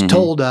Combines,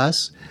 told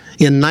us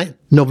in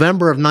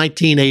November of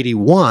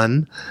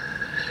 1981,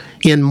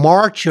 in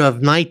March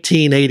of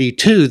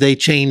 1982, they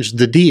changed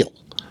the deal.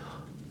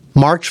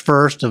 March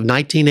 1st of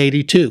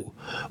 1982.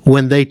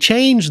 When they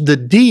changed the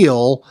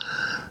deal,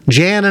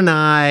 Jann and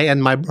I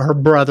and her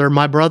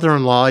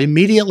brother-in-law,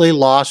 immediately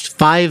lost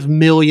 $5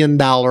 million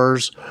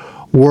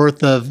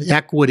worth of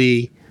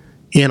equity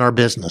in our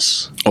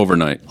business.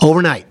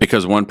 Overnight.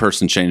 Because one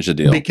person changed the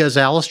deal. Because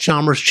Alice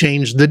Chalmers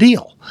changed the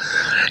deal.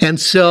 And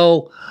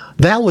so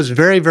that was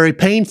very, very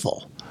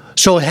painful.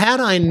 So had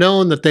I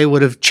known that they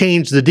would have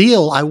changed the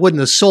deal, I wouldn't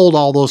have sold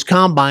all those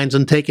combines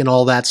and taken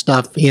all that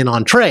stuff in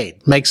on trade.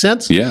 Make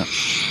sense? Yeah.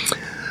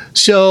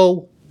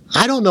 So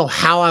I don't know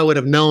how I would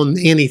have known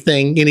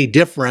anything any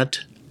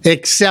different,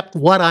 except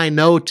what I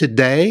know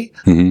today.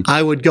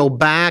 I would go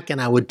back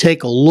and I would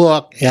take a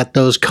look at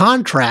those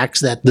contracts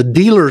that the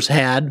dealers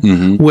had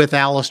with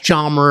Alice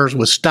Chalmers,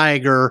 with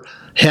Steiger,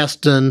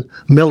 Heston,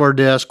 Miller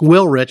Disc,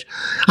 Wilrich.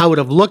 I would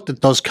have looked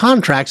at those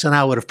contracts and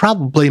I would have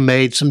probably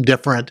made some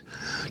different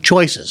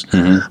choices.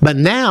 But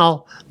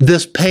now,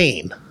 this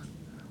pain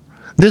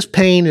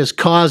is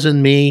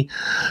causing me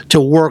to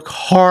work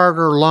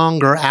harder,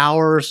 longer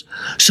hours.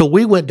 So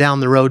we went down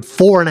the road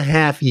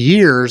 4.5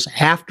 years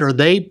after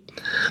they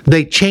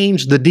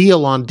changed the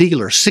deal on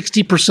dealers.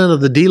 60%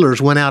 of the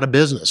dealers went out of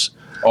business,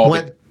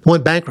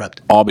 went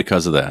bankrupt. All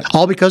because of that.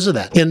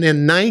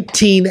 In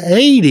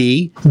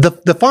 1980,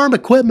 the farm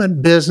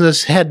equipment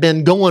business had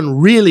been going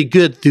really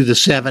good through the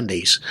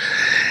 70s.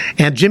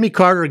 And Jimmy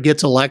Carter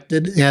gets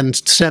elected in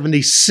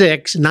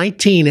 76.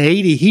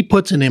 1980, he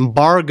puts an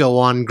embargo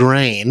on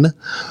grain,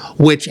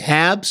 which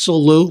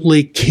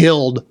absolutely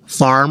killed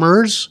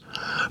farmers,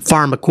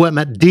 farm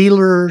equipment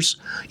dealers,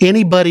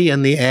 anybody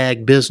in the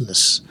ag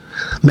business,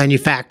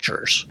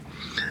 manufacturers.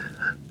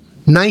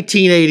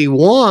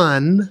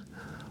 1981,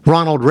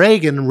 Ronald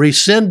Reagan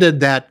rescinded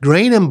that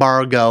grain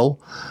embargo,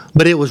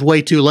 but it was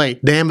way too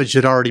late. Damage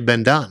had already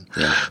been done.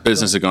 Yeah.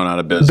 Business had gone out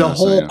of business. The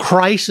whole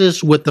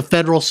crisis with the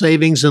federal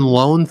savings and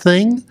loan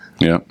thing.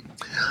 Yeah.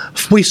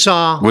 We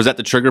saw. Was that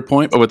the trigger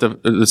point with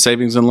the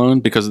savings and loan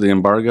because of the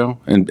embargo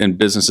and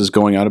businesses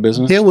going out of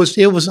business? It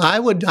was. I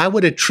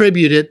would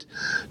attribute it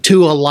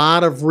to a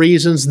lot of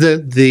reasons.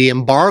 The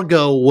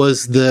embargo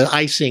was the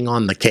icing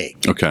on the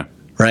cake. Okay.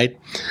 Right.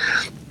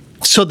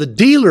 So the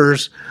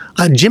dealers,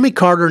 Jimmy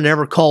Carter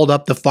never called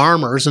up the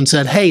farmers and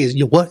said, "Hey,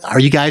 what are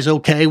you guys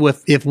okay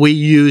with if we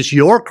use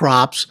your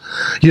crops,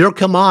 your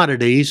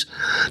commodities,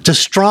 to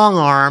strong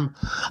arm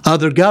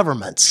other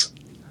governments?"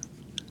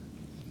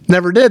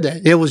 Never did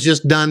that. It was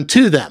just done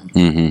to them.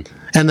 Mm-hmm.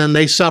 And then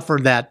they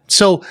suffered that.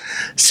 So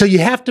you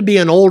have to be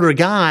an older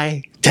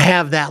guy to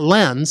have that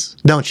lens,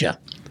 don't you?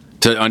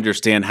 To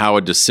understand how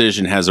a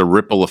decision has a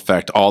ripple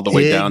effect all the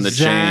way down the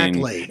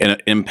chain, and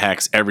it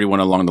impacts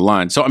everyone along the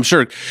line. So I'm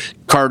sure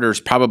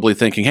Carter's probably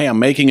thinking, "Hey, I'm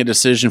making a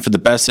decision for the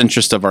best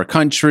interest of our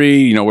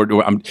country."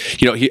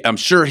 I'm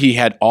sure he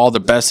had all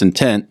the best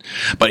intent,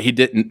 but he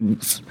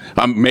didn't.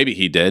 Maybe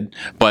he did,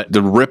 but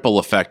the ripple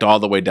effect all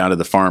the way down to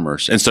the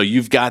farmers. And so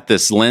you've got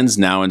this lens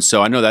now, and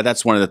so I know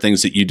that's one of the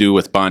things that you do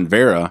with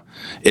Bonvera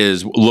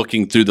is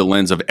looking through the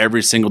lens of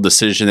every single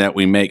decision that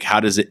we make.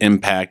 How does it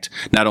impact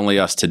not only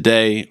us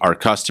today, our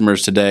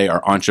customers today,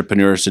 our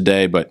entrepreneurs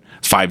today, but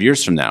 5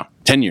 years from now,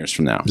 10 years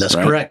from now. That's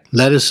correct.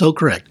 That is so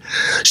correct.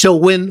 So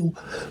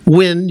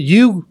when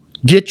you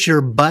get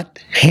your butt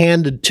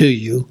handed to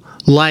you,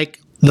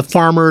 like the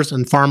farmers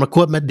and farm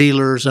equipment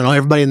dealers and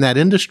everybody in that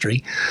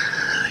industry,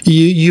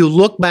 you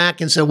look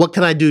back and say, what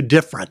can I do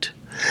different?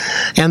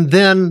 And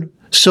then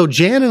so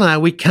Jann and I,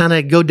 we kind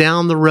of go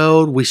down the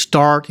road. We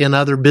start in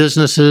other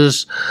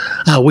businesses.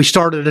 We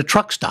started a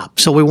truck stop.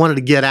 So we wanted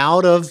to get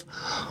out of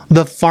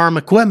the farm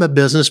equipment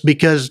business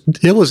because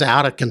it was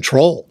out of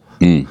control.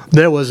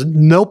 There was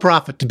no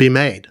profit to be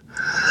made.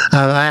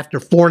 After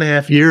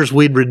 4.5 years,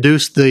 we'd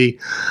reduced the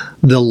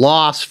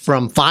loss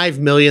from $5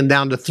 million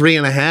down to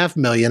 $3.5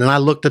 million. And I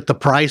looked at the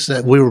price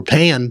that we were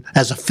paying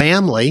as a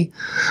family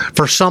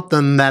for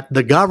something that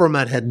the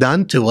government had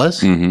done to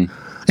us. Mm-hmm.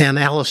 And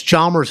Alice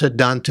Chalmers had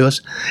done to us.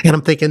 And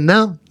I'm thinking,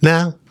 no,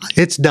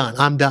 it's done.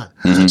 I'm done.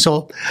 Mm-hmm.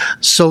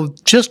 So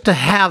just to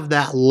have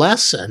that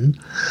lesson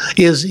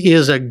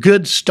is a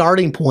good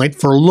starting point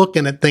for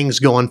looking at things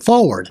going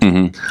forward.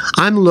 Mm-hmm.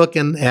 I'm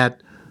looking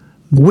at,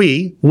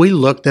 we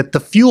looked at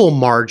the fuel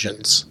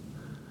margins.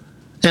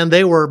 And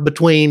they were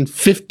between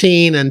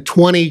 15 and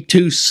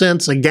 22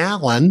 cents a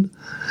gallon.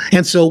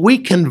 And so we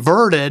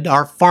converted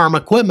our farm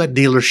equipment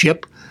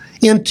dealership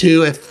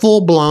into a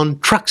full-blown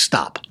truck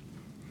stop.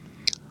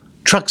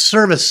 Truck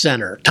service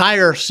center,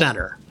 tire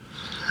center.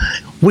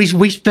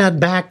 We spent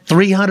back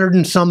 $300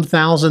 and some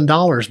thousand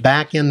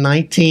back in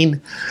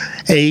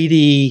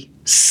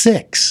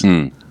 1986.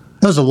 That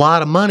was a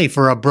lot of money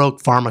for a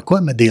broke farm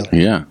equipment dealer.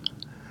 Yeah.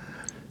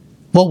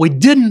 What we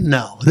didn't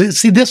know,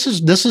 this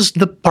is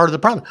the part of the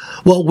problem.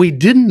 What we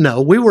didn't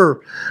know, we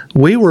were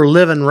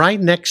living right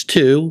next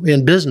to,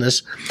 in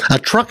business, a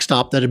truck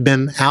stop that had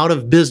been out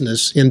of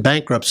business in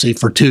bankruptcy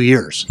for 2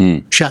 years,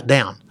 shut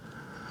down.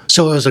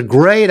 So it was a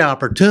great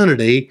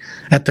opportunity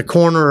at the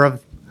corner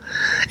of,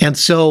 and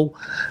so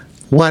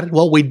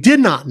what we did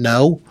not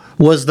know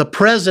was the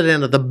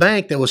president of the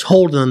bank that was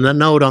holding the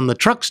note on the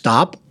truck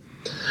stop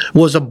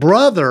was a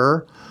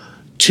brother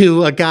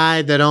to a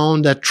guy that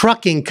owned a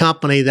trucking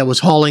company that was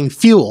hauling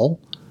fuel.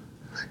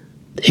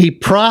 He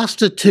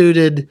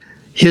prostituted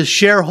his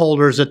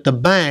shareholders at the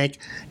bank,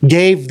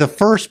 gave the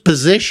first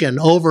position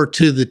over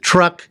to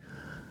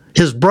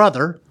his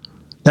brother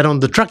that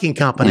owned the trucking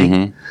company.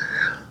 Mm-hmm.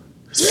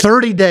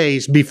 30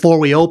 days before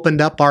we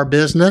opened up our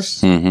business,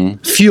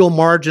 fuel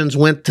margins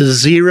went to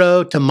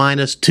 0 to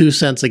minus 2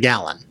 cents a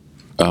gallon.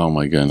 Oh,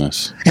 my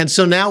goodness. And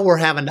so now we're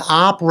having to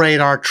operate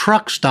our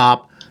truck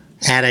stop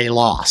at a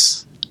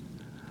loss.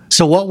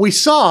 So what we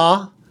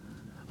saw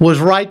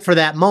was right for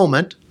that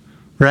moment,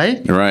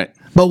 right? Right.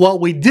 But what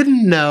we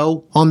didn't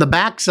know on the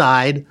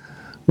backside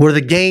were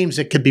the games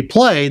that could be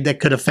played that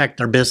could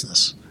affect our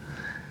business.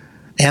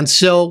 And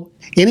so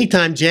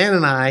anytime Jann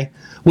and I,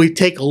 we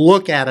take a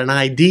look at an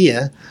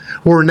idea,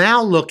 we're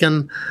now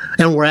looking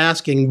and we're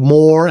asking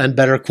more and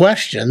better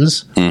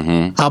questions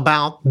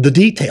about the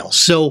details.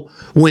 So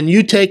when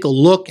you take a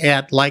look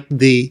at like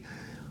the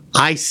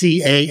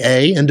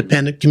ICAA,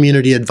 Independent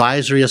Community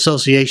Advisory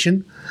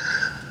Association,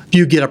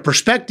 you get a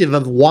perspective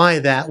of why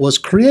that was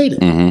created.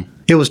 Mm-hmm.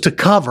 It was to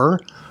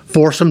cover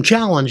for some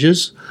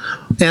challenges,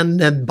 and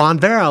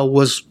Bonvera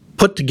was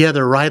put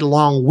together right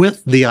along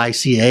with the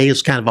ICA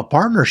as kind of a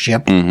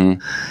partnership.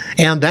 Mm-hmm.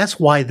 And that's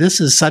why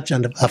this is such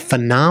a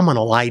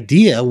phenomenal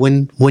idea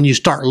when you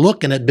start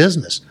looking at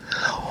business.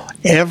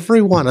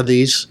 Every one of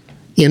these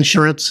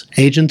insurance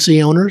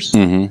agency owners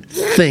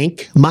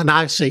think, not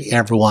I say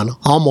everyone,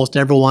 almost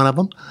every one of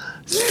them,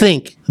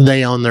 think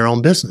they own their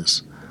own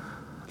business.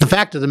 The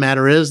fact of the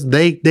matter is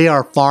they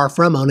are far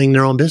from owning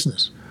their own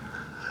business.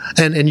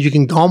 And you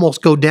can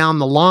almost go down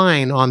the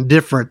line on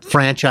different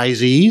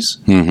franchisees.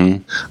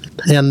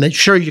 And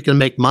sure, you can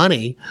make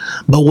money,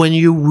 but when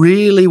you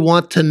really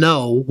want to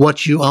know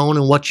what you own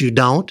and what you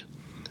don't,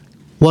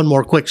 one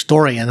more quick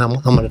story, and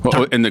I'm going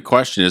to. And the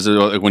question is,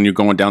 when you're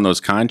going down those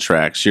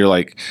contracts, you're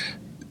like,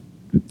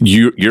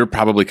 you're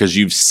probably, because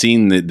you've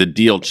seen the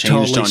deal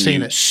changed Totally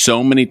on you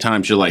so many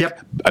times. You're like,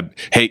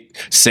 hey,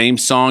 same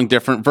song,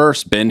 different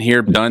verse. Been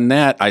here, done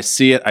that. I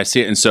see it.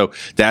 And so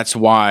that's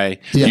why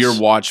your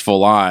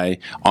watchful eye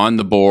on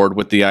the board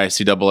with the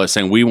ICAA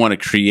saying we want to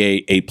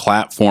create a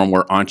platform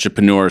where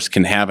entrepreneurs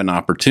can have an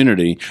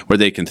opportunity where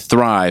they can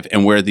thrive,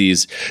 and where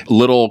these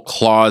little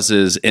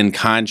clauses in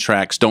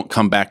contracts don't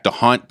come back to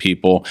haunt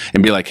people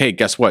and be like, hey,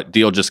 guess what?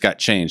 Deal just got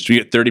changed. You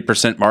get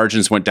 30%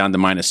 margins, went down to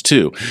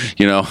 -2.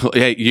 You know,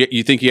 hey,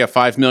 you think you have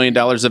 $5 million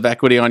of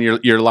equity on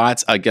your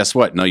lots? Guess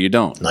what? No, you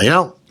don't. No, you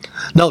don't.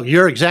 No,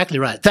 you're exactly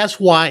right. That's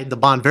why the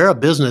Bonvera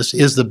business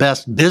is the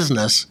best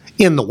business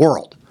in the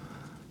world,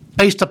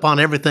 based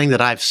upon everything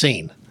that I've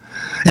seen.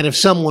 And if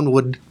someone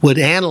would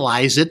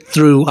analyze it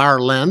through our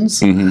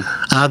lens,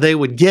 they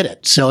would get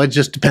it. So it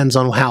just depends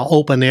on how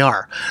open they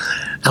are.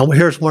 Now,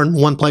 here's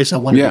one place I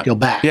wanted to go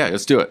back. Yeah,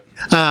 let's do it.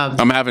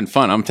 I'm having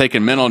fun. I'm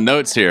taking mental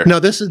notes here. No,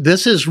 this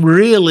is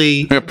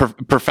really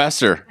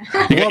Professor.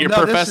 You got your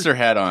professor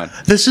hat on.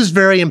 This is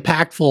very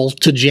impactful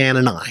to Jann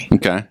and I.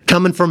 Okay.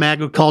 Coming from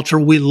agriculture,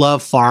 we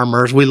love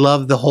farmers. We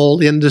love the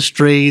whole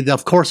industry.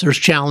 Of course, there's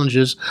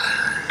challenges.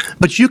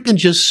 But you can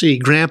just see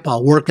Grandpa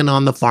working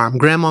on the farm,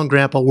 Grandma and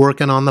Grandpa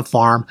working on the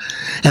farm,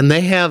 and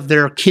they have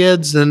their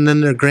kids and then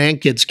their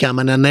grandkids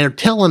coming, and they're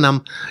telling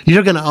them,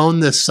 you're going to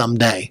own this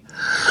someday.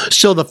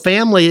 So the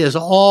family is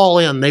all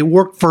in. They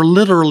work for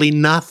literally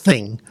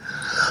nothing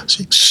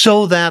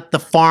so that the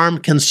farm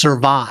can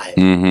survive.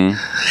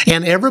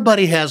 And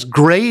everybody has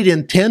great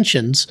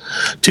intentions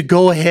to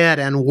go ahead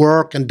and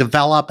work and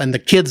develop, and the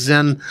kids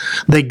then,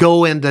 they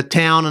go into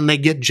town and they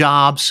get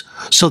jobs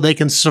so they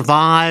can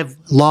survive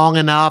long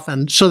enough.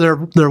 And so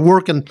they're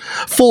working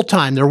full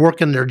time. They're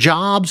working their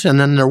jobs, and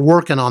then they're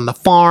working on the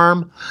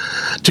farm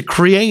to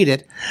create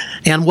it.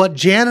 And what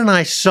Jann and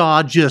I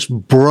saw just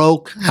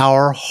broke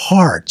our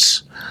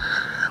hearts.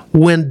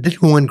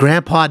 When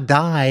Grandpa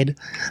died,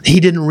 he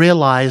didn't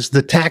realize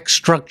the tax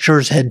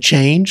structures had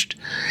changed,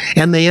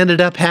 and they ended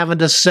up having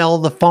to sell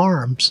the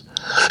farms.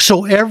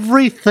 So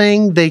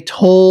everything they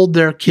told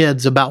their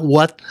kids about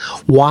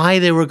why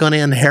they were going to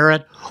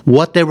inherit,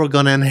 what they were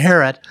going to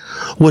inherit,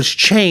 was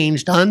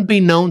changed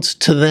unbeknownst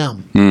to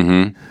them.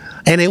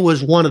 And it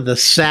was one of the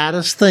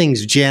saddest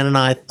things Jann and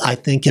I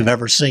think, have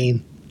ever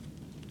seen.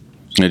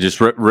 It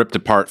just ripped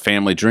apart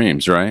family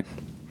dreams, right?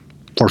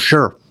 For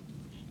sure.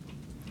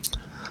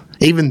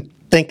 Even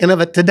thinking of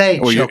it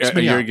today,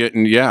 you're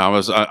getting.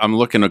 I'm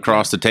looking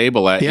across the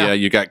table at you.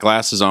 You got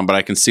glasses on, but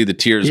I can see the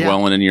tears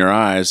welling in your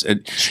eyes.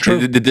 It's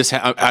true. Did this,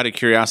 out of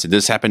curiosity, did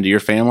this happen to your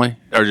family,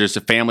 or just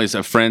the families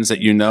of friends that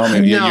you know?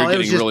 Maybe you're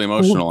getting really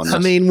emotional on this. I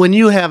mean, when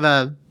you have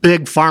a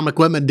big farm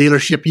equipment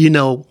dealership, you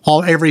know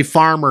every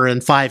farmer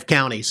in 5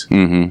 counties.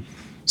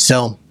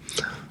 So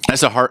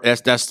that's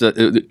it's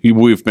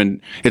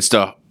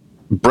the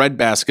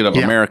breadbasket of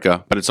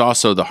America, but it's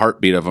also the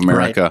heartbeat of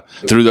America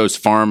through those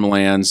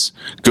farmlands,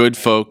 good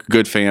folk,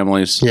 good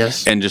families.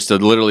 Yes. And just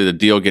literally the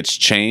deal gets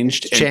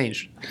changed.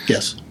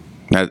 Yes.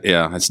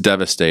 That's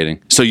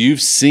devastating. So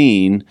you've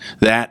seen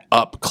that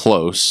up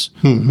close.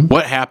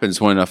 What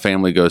happens when a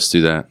family goes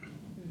through that?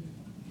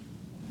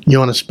 You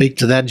want to speak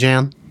to that,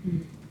 Jann?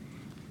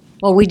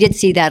 Well, we did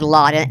see that a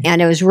lot,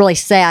 and it was really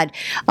sad.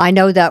 I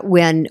know that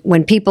when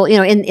people,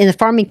 in the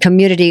farming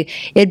community,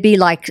 it'd be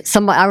like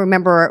I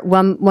remember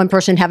one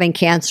person having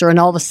cancer, and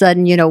all of a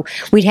sudden,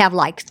 we'd have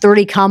like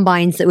 30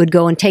 combines that would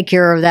go and take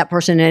care of that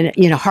person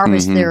and,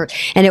 harvest their,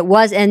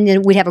 and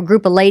then we'd have a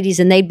group of ladies,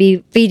 and they'd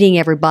be feeding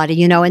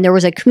everybody, and there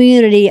was a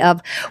community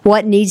of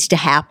what needs to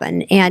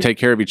happen. And take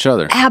care of each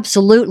other.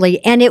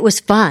 Absolutely. And it was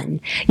fun.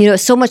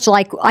 So much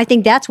like, I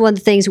think that's one of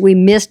the things we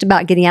missed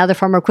about getting out of the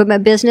farm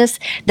equipment business,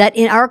 that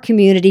in our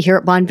community here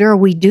at Bonvera,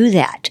 we do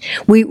that.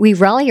 We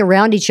rally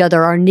around each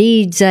other, our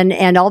needs,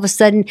 and all of a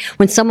sudden,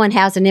 when someone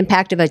has an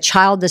impact of a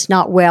child that's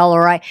not well,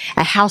 or a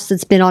house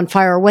that's been on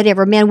fire, or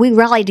whatever, man, we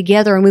rally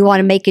together and we want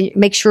to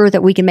make sure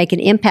that we can make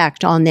an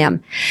impact on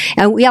them.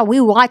 And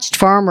we watched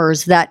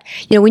farmers that,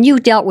 when you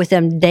dealt with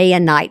them day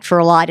and night for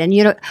a lot, and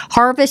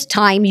harvest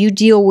time, you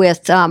deal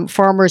with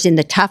farmers in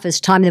the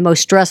toughest time, the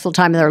most stressful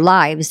time of their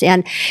lives.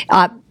 And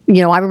I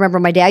remember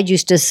my dad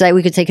used to say,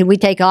 we could say, "Can we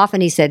take off?"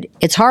 And he said,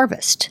 "It's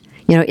harvest."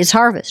 It's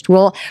harvest.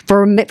 Well,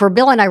 for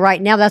Bill and I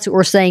right now, that's what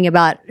we're saying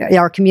about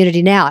our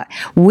community now.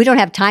 We don't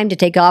have time to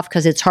take off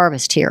because it's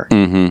harvest here.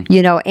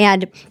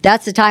 And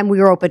that's the time we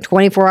were open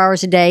 24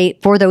 hours a day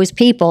for those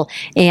people.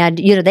 And,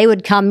 they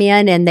would come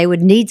in and they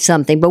would need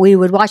something, but we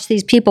would watch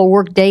these people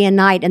work day and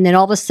night. And then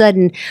all of a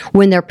sudden,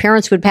 when their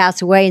parents would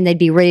pass away and they'd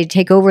be ready to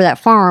take over that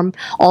farm,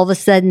 all of a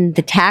sudden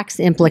the tax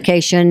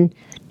implication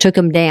took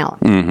them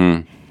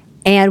down.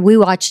 And we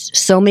watched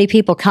so many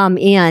people come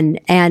in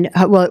and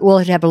will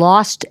have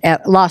lost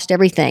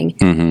everything.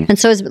 And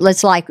so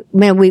it's like,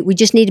 man, we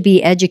just need to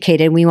be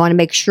educated. We want to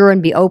make sure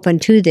and be open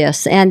to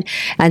this. And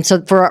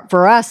so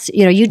for us,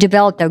 you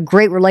developed a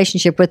great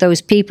relationship with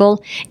those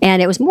people,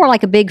 and it was more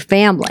like a big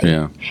family.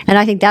 Yeah. And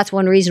I think that's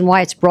one reason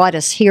why it's brought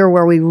us here,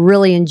 where we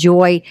really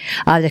enjoy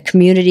the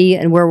community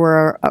and where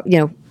we're,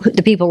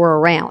 the people we're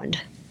around.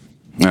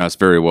 That's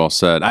very well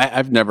said.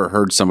 I've never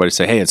heard somebody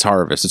say, "Hey, it's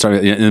harvest." It's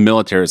in the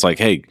military. It's like,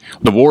 "Hey,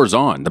 the war's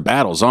on, the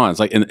battle's on." It's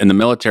like in the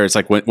military. It's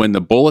like when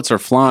the bullets are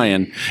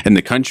flying and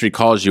the country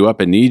calls you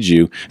up and needs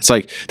you. It's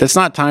like that's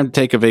not time to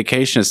take a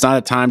vacation. It's not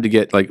a time to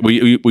get like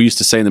we used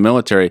to say in the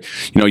military.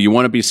 You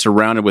want to be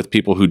surrounded with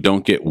people who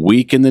don't get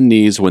weak in the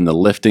knees when the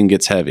lifting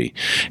gets heavy,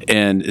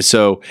 and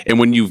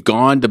when you've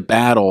gone to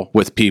battle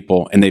with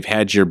people and they've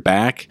had your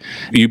back,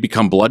 you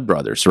become blood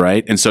brothers,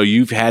 right? And so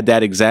you've had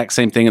that exact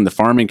same thing in the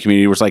farming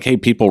community, where it's like, hey,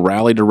 people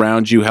rallied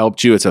around you,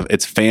 helped you. It's a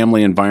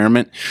family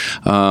environment.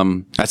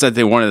 That's I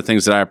think one of the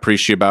things that I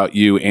appreciate about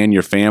you and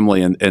your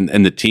family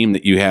and the team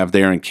that you have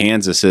there in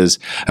Kansas is,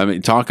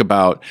 talk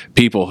about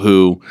people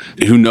who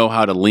know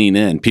how to lean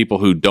in, people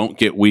who don't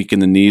get weak in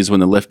the knees when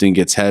the lifting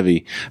gets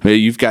heavy.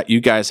 You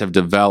guys have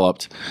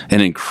developed an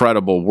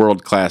incredible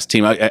world-class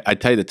team. I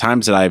tell you, the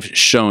times that I've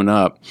shown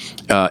up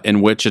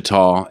in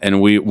Wichita,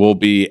 and we will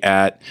be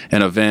at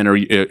an event, or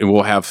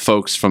we'll have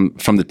folks from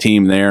the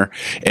team there,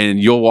 and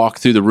you'll walk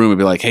through the room and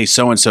be like, hey,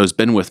 so-and-so has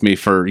been with me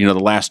for, the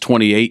last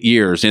 28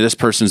 years. This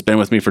person's been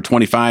with me for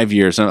 25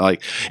 years. And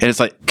it's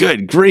like,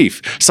 good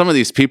grief. Some of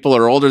these people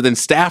are older than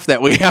staff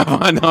that we have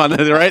on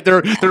right?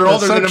 They're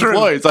older than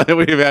employees that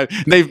we've had.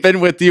 They've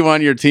been with you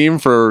on your team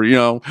for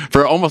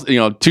almost,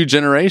 2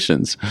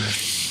 generations.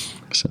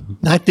 So.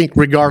 I think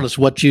regardless of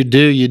what you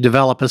do, you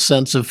develop a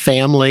sense of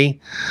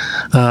family.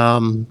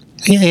 In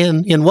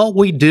what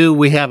we do,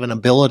 we have an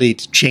ability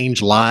to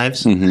change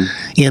lives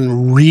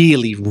in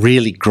really,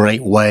 really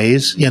great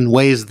ways, in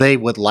ways they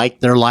would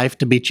like their life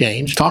to be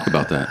changed. Talk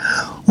about that.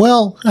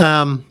 Well,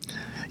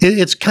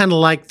 it's kind of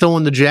like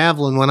throwing the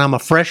javelin when I'm a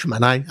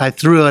freshman. I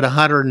threw it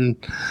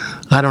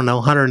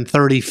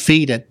 130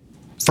 feet at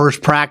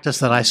first practice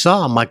that I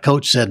saw. My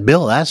coach said,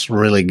 Bill, that's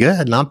really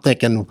good. And I'm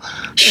thinking,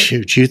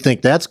 shoot, you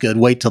think that's good?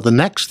 Wait till the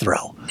next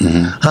throw.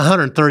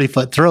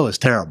 130-foot throw is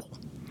terrible.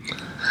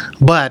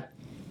 But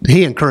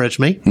he encouraged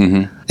me,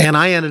 and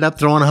I ended up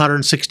throwing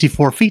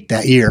 164 feet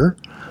that year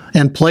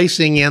and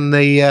placing in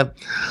the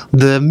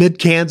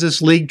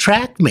Mid-Kansas League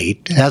track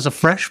meet as a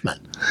freshman.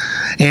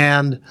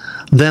 And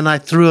then I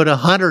threw it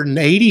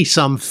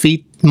 180-some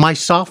feet my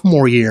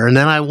sophomore year, and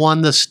then I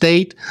won the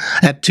state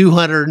at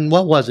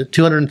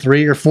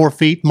 203 or 4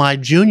 feet my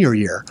junior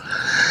year,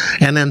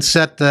 and then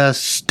set the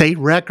state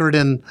record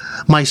in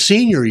my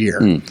senior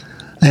year.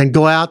 And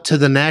go out to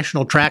the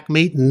national track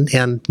meet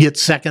and get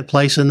second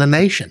place in the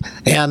nation.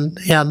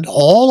 And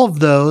all of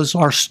those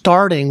are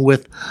starting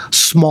with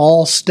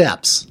small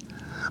steps,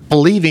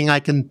 believing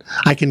I can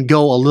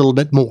go a little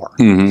bit more.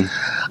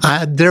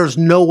 There's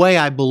no way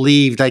I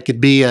believed I could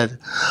be a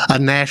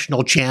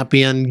national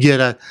champion, get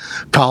a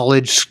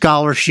college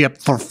scholarship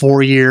for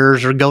 4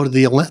 years, or go to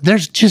the Olympics.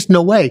 There's just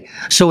no way.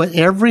 So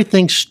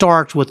everything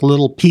starts with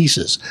little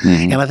pieces.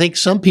 And I think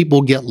some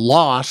people get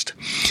lost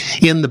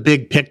in the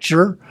big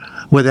picture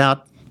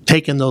without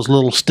taking those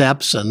little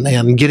steps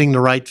and getting the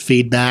right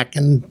feedback.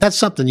 And that's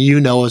something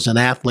as an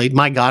athlete.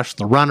 My gosh,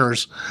 the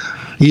runners,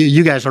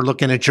 you guys are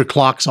looking at your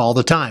clocks all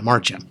the time,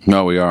 aren't you?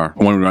 No, we are.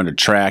 When we run a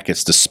track,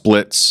 it's the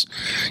splits.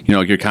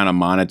 You're kind of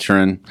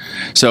monitoring.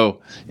 So,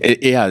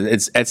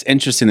 it's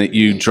interesting that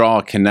you draw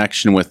a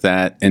connection with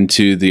that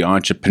into the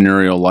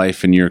entrepreneurial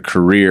life in your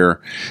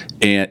career,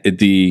 and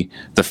the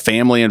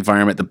family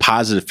environment, the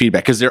positive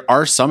feedback. Because there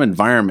are some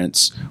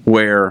environments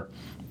where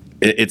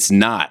it's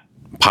not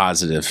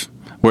positive,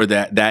 where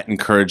that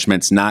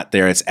encouragement's not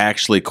there. It's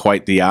actually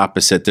quite the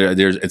opposite.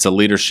 It's a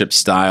leadership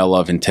style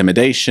of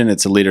intimidation.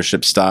 It's a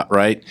leadership style,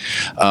 right?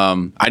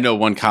 I know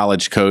one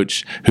college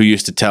coach who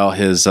used to tell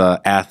his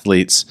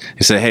athletes,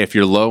 he said, hey, if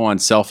you're low on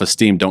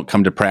self-esteem, don't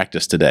come to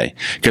practice today.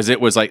 Because it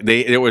was like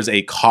there was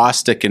a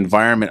caustic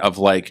environment of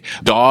like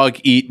dog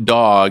eat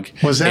dog.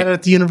 Was that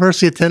at the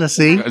University of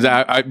Tennessee?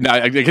 I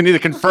can neither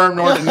confirm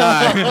nor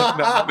deny.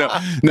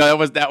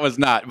 No, that was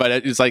not. But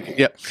it's like,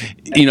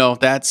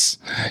 that's,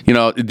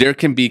 there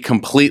can be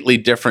completely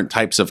different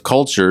types of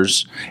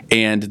cultures,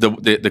 and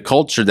the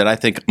culture that I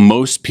think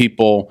most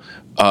people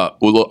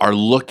are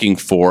looking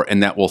for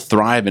and that will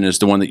thrive in is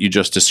the one that you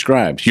just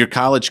described. Your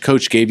college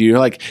coach gave you,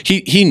 like,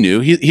 he knew,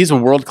 he's a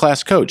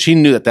world-class coach. He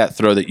knew that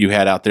throw that you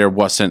had out there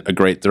wasn't a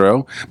great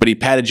throw, but he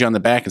patted you on the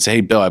back and said,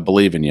 hey, Bill, I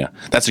believe in you.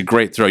 That's a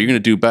great throw. You're going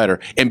to do better.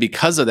 And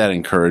because of that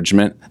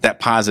encouragement, that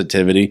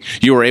positivity,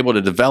 you were able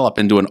to develop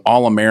into an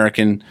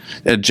all-American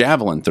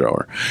javelin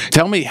thrower.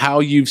 Tell me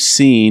how you've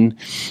seen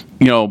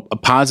a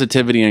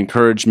positivity and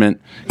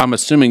encouragement. I'm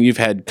assuming you've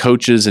had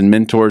coaches and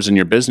mentors in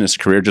your business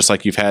career, just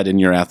like you've had in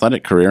your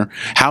athletic career.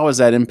 How has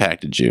that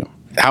impacted you?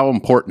 How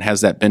important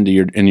has that been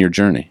in your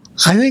journey?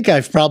 I think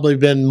I've probably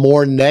been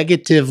more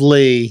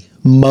negatively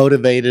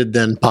motivated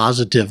than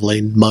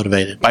positively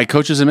motivated. By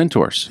coaches and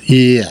mentors.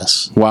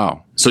 Yes.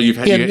 Wow. So you've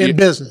had In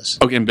business.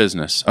 Okay, in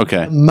business.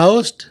 Okay.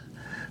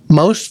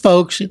 Most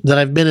folks that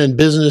I've been in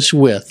business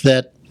with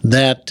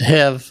that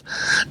have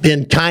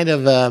been kind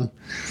of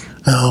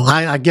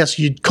I guess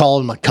you'd call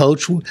them a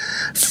coach,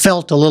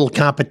 felt a little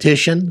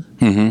competition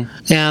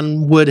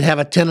and would have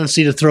a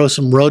tendency to throw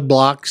some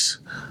roadblocks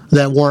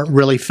that weren't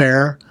really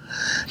fair.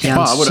 And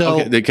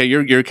okay,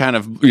 you're kind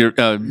of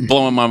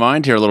blowing my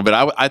mind here a little bit.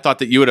 I thought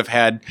that you would have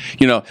had,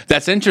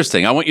 that's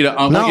interesting. I want you to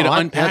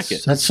unpack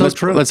it. That's so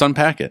true. Let's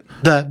unpack it.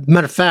 The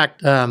matter of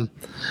fact,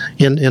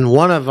 in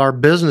one of our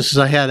businesses,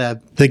 I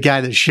had the guy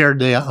that shared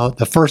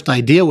the first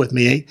idea with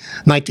me,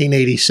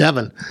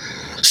 1987,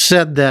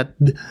 said that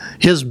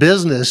his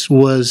business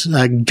was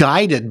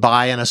guided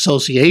by an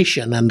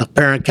association, and the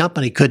parent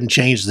company couldn't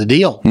change the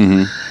deal,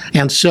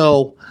 and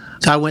so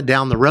I went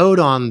down the road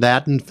on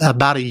that, and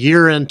about a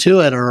year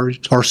into it or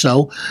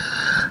so,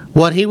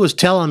 what he was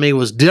telling me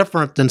was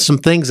different than some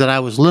things that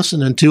I was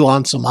listening to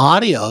on some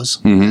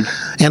audios.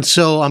 And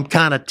so I'm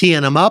kind of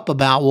teeing him up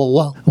about,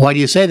 well, why do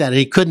you say that? And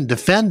he couldn't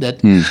defend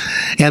it,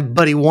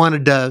 but he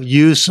wanted to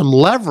use some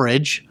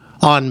leverage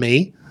on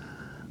me.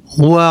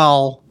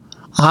 Well,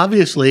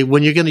 obviously,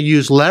 when you're going to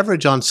use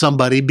leverage on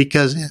somebody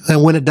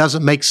and when it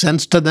doesn't make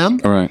sense to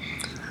them, all right.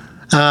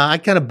 I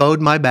kind of bowed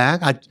my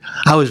back.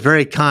 I was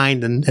very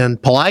kind and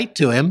polite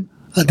to him.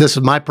 This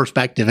is my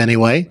perspective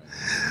anyway.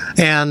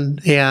 And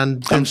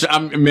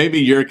maybe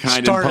your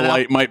kind and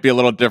polite might be a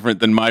little different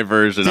than my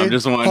version. I'm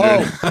just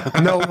wondering.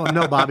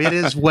 No, Bobby, it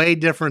is way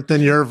different than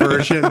your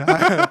version.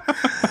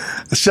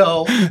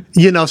 So,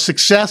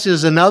 success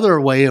is another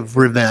way of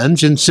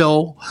revenge. And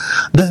so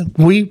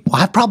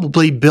I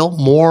probably built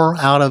more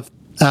out of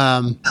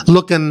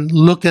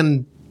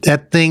looking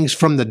at things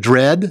from the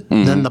dread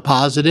than the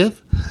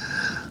positive.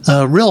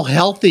 A real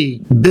healthy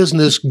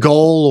business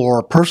goal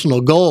or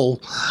personal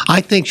goal, I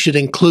think, should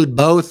include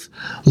both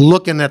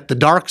looking at the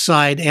dark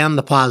side and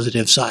the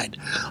positive side.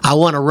 I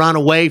want to run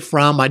away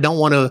from, I don't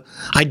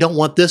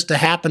want this to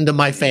happen to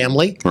my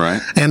family.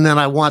 Right. And then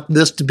I want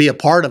this to be a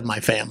part of my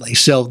family.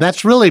 So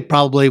that's really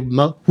probably,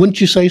 wouldn't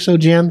you say so,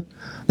 Jann?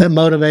 That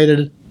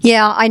motivated?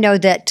 Yeah, I know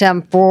that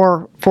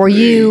for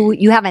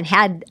you haven't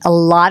had a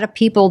lot of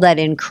people that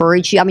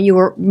encourage you. I mean, you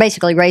were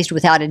basically raised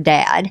without a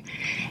dad,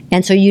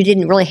 and so you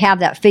didn't really have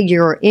that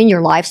figure in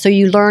your life. So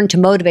you learned to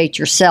motivate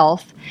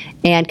yourself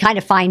and kind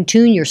of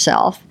fine-tune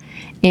yourself.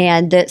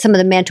 And some of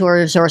the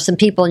mentors or some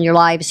people in your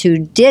lives who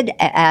did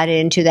add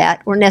into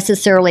that were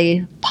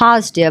necessarily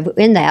positive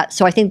in that.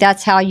 So I think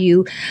that's how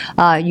you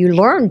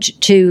learned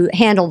to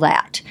handle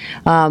that.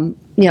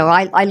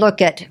 I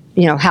look at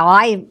how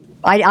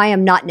I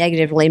am not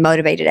negatively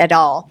motivated at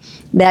all.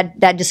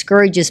 That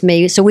discourages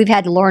me. So we've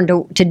had to learn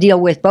to deal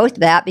with both of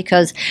that,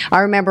 because I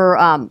remember,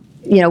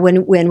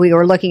 when we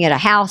were looking at a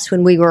house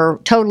when we were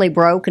totally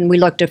broke, and we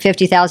looked at a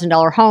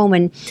 $50,000 home, a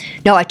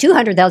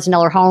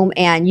 $200,000 home,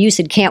 and you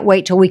said, can't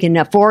wait till we can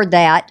afford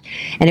that,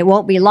 and it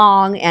won't be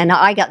long. And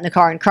I got in the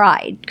car and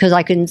cried because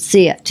I couldn't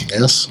see it.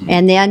 Yes.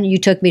 And then you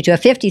took me to a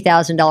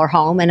 $50,000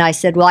 home, and I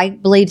said, well, I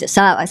believe that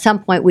at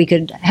some point we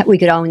could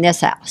own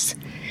this house.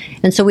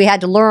 And so we had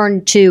to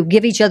learn to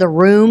give each other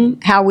room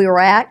how we were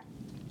at.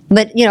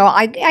 But,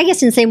 I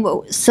guess in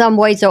some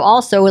ways, though,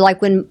 also,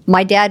 like when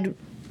my dad,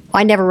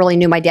 I never really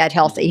knew my dad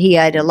healthy. He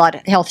had a lot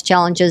of health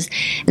challenges.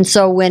 And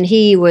so when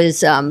he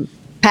was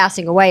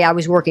passing away, I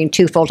was working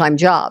 2 full-time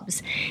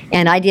jobs.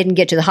 And I didn't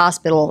get to the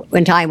hospital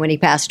in time when he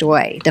passed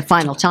away, the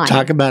final time.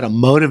 Talk about a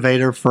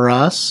motivator for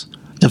us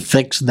to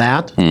fix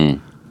that.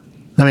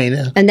 I mean,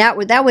 and that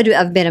would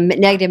have been a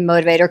negative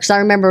motivator, because I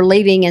remember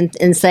leaving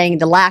and saying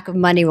the lack of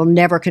money will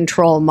never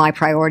control my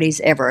priorities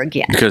ever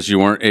again. Because you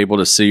weren't able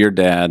to see your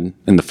dad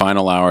in the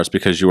final hours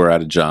because you were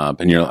at a job,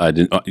 and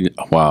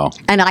wow.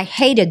 And I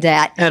hated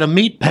that. At a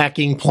meat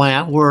packing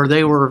plant where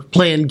they were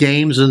playing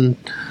games and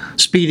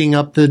speeding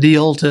up the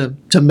deal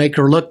to make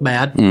her look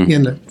bad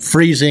in a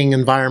freezing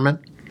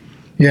environment.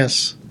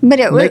 Yes. But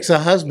it makes a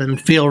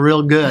husband feel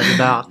real good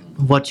about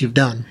what you've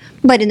done.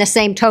 But in the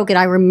same token,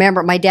 I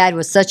remember my dad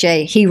was such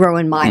a hero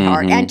in my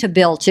heart, and to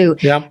Bill too.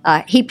 Yep.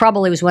 He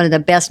probably was one of the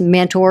best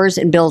mentors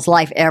in Bill's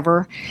life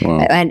ever,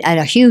 and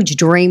a huge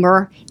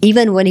dreamer.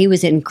 Even when he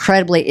was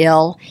incredibly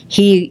ill,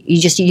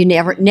 you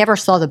never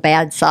saw the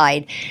bad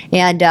side.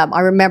 And I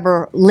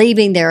remember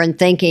leaving there and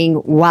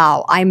thinking,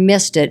 wow, I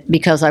missed it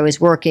because I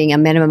was working a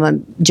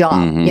minimum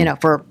job,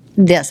 for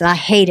this, and I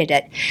hated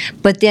it.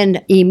 But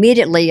then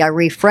immediately I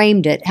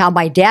reframed it how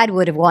my dad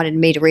would have wanted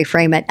me to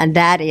reframe it, and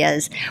that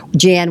is,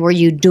 Jann, were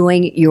you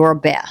doing your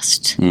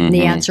best? And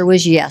the answer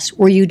was yes.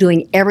 Were you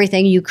doing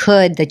everything you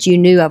could that you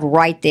knew of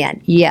right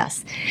then?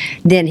 Yes.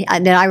 Then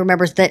I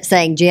remember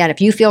saying, Jann, if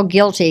you feel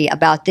guilty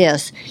about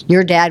this,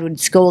 your dad would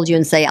scold you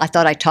and say, I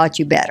thought I taught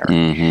you better.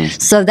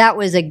 So that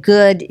was a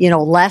good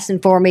lesson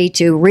for me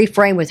to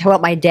reframe with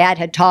what my dad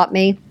had taught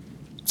me.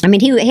 I mean,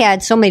 he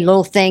had so many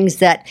little things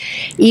that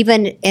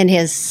even in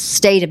his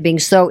state of being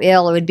so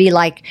ill, it would be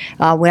like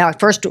when I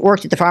first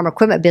worked at the farm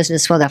equipment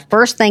business, one of the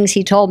first things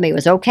he told me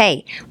was,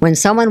 okay, when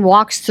someone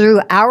walks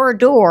through our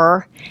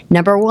door,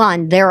 number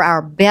one, they're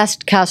our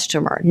best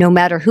customer, no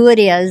matter who it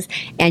is,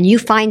 and you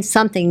find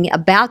something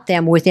about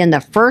them within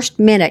the first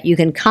minute you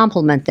can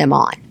compliment them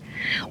on.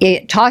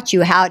 It taught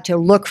you how to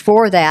look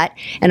for that,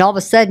 and all of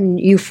a sudden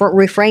you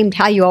reframed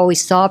how you always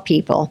saw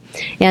people.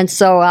 And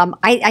so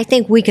I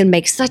think we can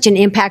make such an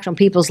impact on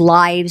people's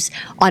lives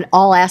on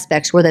all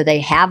aspects, whether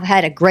they have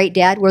had a great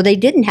dad, whether they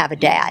didn't have a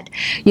dad,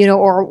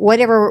 or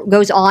whatever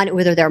goes on,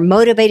 whether they're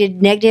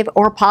motivated, negative,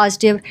 or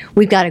positive.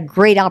 We've got a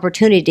great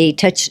opportunity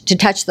to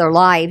touch their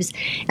lives,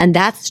 and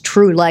that's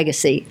true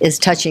legacy, is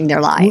touching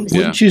their lives.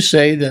 Wouldn't you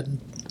say that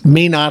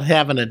me not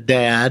having a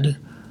dad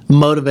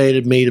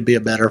motivated me to be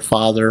a better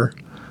father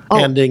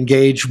and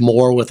engage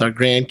more with our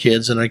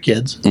grandkids and our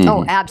kids?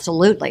 Oh,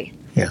 absolutely.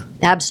 Yeah.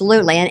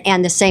 Absolutely.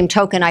 And the same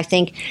token, I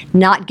think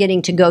not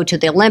getting to go to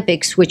the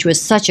Olympics, which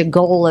was such a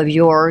goal of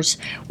yours,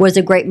 was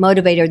a great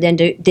motivator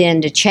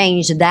then to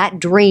change that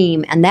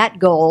dream and that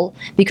goal,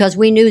 because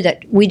we knew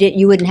that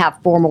you wouldn't have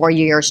 4 more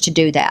years to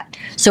do that.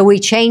 So we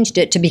changed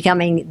it to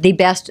becoming the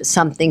best at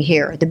something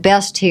here, the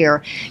best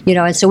here,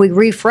 and so we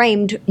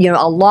reframed,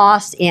 a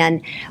loss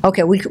in,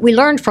 okay, we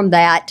learned from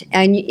that,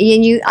 and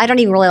I don't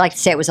even really like to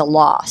say it was a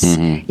loss.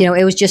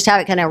 It was just how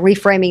it kind of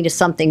reframing to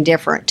something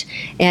different.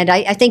 And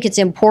I think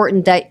it's important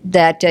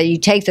that you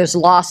take those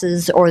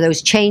losses or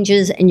those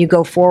changes and you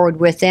go forward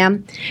with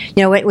them.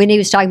 When he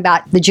was talking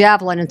about the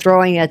javelin and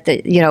throwing at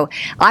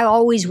I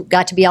always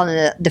got to be on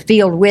the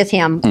field with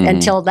him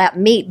until that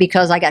meet,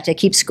 because I got to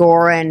keep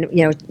score and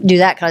do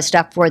that kind of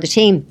stuff for the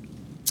team.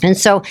 And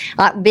so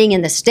being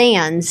in the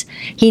stands,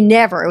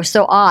 it was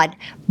so odd,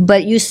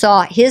 but you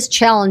saw his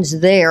challenge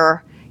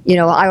there.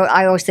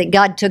 I always think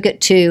God took it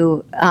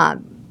to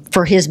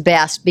for his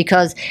best,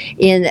 because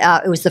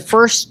it was the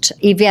first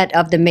event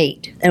of the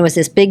meet, and it was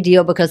this big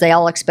deal because they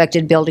all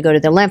expected Bill to go to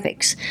the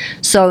Olympics.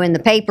 So in the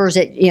papers,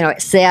 it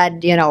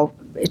said,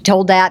 it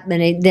told that,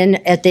 and then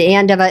at the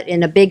end of it,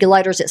 in the big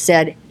letters, it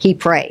said he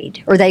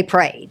prayed, or they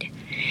prayed.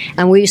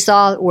 And we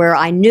saw where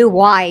I knew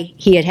why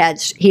he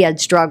had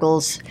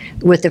struggles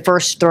with the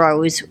first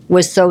throws,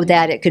 was so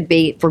that it could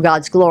be for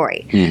God's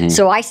glory.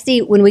 So I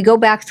see when we go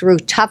back through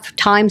tough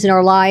times in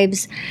our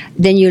lives,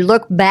 then you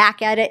look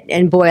back at it,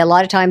 and boy, a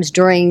lot of times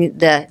during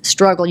the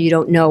struggle, you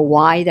don't know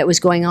why that was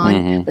going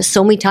on. But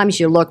so many times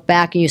you look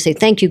back and you say,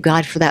 thank you,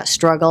 God, for that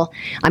struggle.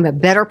 I'm a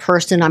better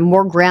person. I'm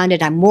more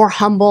grounded. I'm more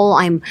humble.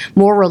 I'm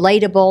more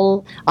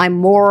relatable. I'm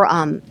more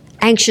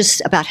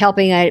anxious about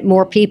helping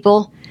more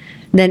people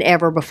than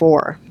ever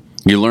before.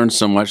 You learned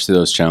so much through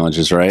those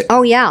challenges, right?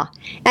 Oh, yeah.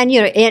 And,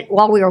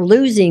 while we were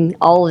losing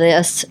all of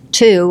this,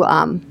 too,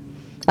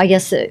 I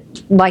guess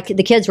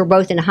the kids were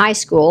both in high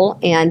school,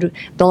 and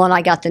Bill and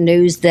I got the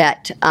news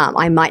that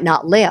I might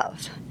not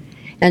live.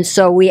 And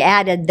so we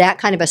added that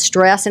kind of a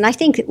stress. And I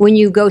think when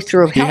you go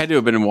through, you had to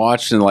have been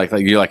watching,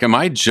 you're like, am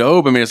I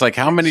Job? I mean, it's like,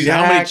 how many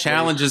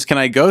challenges can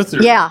I go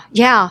through? Yeah.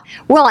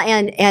 Well,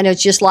 and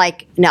it's just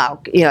like, no,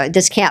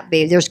 this can't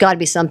be. There's got to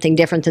be something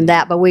different than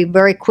that. But we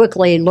very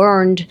quickly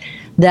learned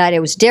that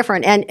it was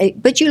different.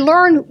 But you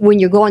learn when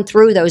you're going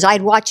through those.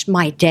 I'd watched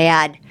my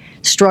dad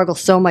struggle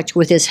so much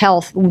with his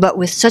health, but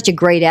with such a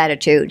great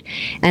attitude.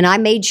 And I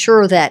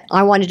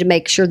wanted to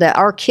make sure that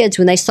our kids,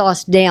 when they saw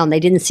us down,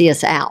 they didn't see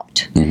us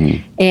out.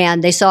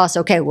 And they saw us,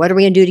 okay, what are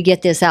we going to do to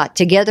get this out?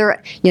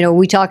 Together,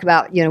 we talk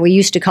about, we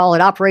used to call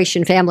it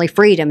Operation Family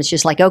Freedom. It's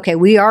just like, okay,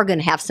 we are going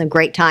to have some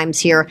great times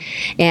here.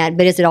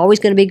 But is it always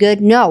going to be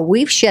good? No,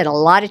 we've shed a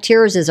lot of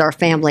tears as our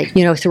family,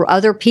 through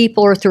other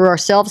people or through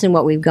ourselves and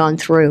what we've gone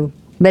through.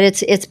 But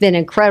it's been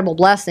incredible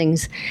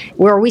blessings.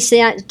 Where we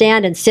stand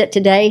and sit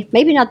today,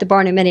 maybe not the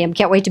Barnuminium,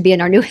 can't wait to be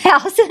in our new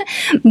house,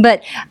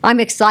 but I'm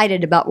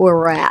excited about where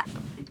we're at.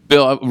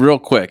 Bill, real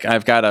quick,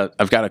 I've got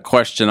a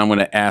question I'm going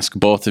to ask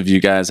both of you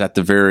guys at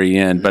the very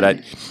end,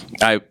 but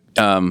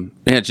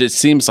it just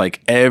seems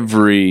like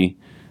every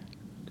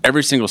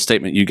single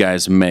statement you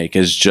guys make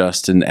is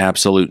just an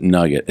absolute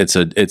nugget. It's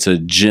a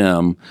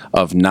gem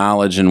of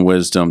knowledge and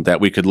wisdom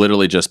that we could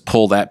literally just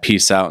pull that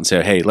piece out and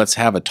say, hey, let's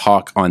have a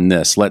talk on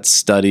this. Let's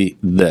study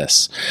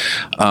this.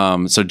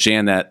 So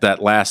Jann,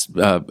 that last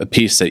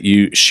piece that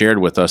you shared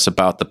with us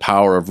about the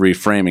power of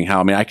reframing,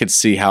 I could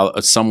see how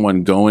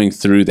someone going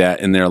through that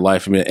in their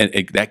life,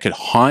 that could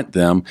haunt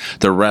them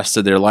the rest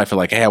of their life.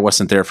 Like, hey, I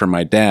wasn't there for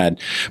my dad,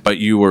 but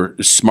you were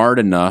smart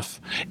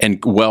enough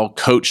and well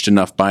coached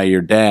enough by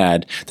your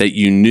dad that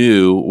you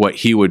knew what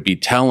he would be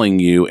telling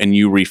you, and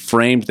you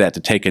reframed that to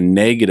take a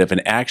negative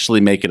and actually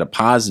make it a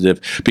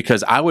positive,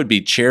 because I would be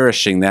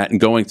cherishing that and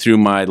going through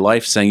my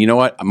life saying, you know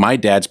what, my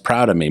dad's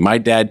proud of me. My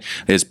dad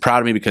is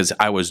proud of me because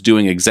I was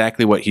doing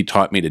exactly what he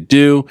taught me to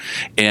do.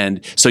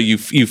 And so you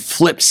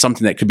flipped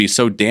something that could be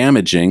so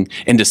damaging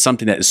into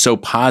something that is so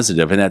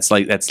positive, and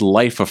that's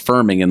life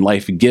affirming and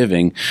life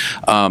giving.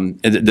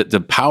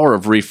 The power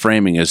of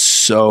reframing is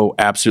so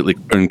absolutely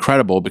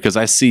incredible, because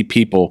I see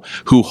people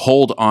who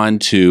hold on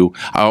into,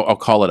 I'll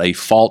call it a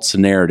false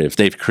narrative.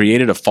 They've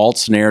created a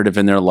false narrative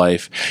in their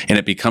life, and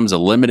it becomes a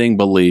limiting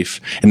belief,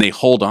 and they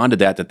hold on to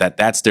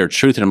that's their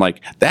truth. And I'm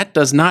like, that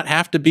does not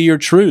have to be your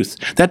truth.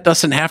 That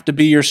doesn't have to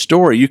be your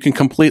story. You can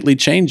completely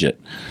change it.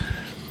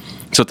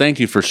 So thank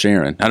you for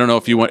sharing. I don't know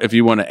if you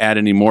want to add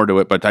any more to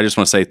it, but I just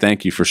want to say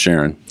thank you for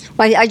sharing.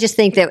 Well, I just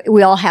think that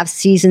we all have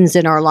seasons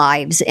in our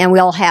lives, and we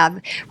all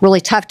have really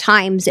tough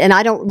times. And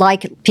I don't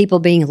like people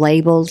being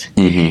labeled,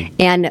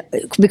 and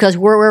because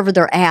wherever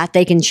they're at,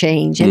 they can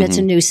change, and it's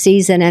a new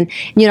season. And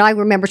I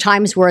remember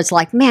times where it's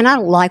like, man, I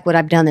don't like what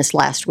I've done this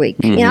last week.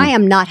 I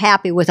am not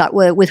happy with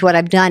what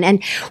I've done.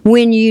 And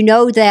when you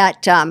know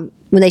that.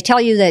 When they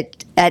tell you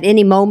that at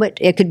any moment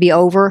it could be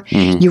over,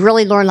 you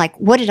really learn, like,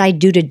 what did I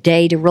do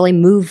today to really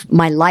move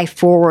my life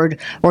forward,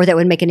 or that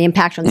would make an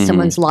impact on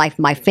someone's life,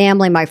 my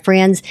family, my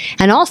friends.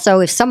 And also,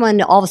 if someone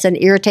all of a sudden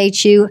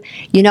irritates you,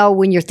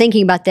 when you're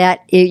thinking about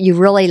that, you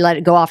really let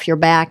it go off your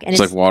back. And it's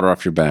like water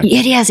off your back.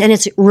 It is. And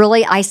it's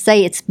really, I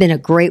say it's been a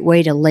great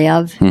way to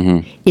live,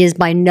 is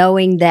by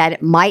knowing that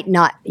it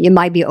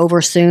might be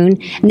over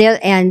soon.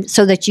 And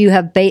so that you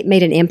have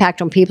made an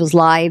impact on people's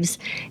lives.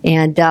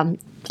 And,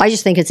 I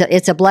just think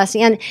it's a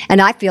blessing,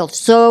 and I feel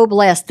so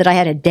blessed that I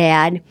had a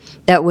dad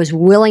that was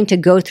willing to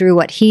go through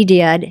what he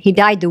did. He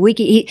died the week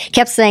he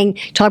kept saying,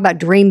 talk about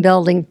dream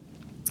building.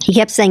 He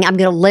kept saying, I'm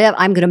going to live,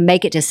 I'm going to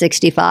make it to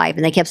 65.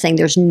 And they kept saying,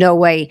 there's no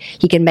way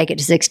he can make it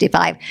to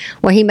 65.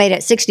 Well, he made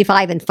it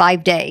 65 in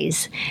 5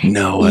 days.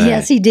 No way.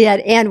 Yes, he did.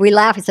 And we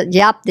laughed and said,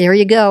 yep, there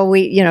you go.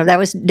 That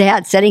was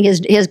Dad setting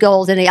his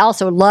goals. And he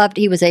also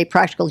he was a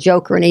practical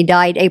joker, and he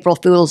died April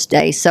Fool's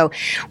Day. So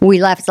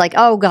we laughed. It's like,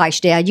 oh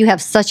gosh, Dad, you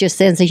have such a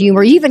sense of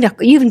humor. You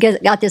even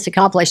got this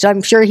accomplished.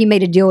 I'm sure he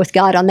made a deal with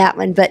God on that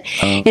one. But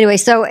anyway,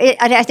 so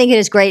I think it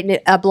is great and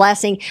a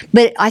blessing.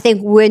 But I think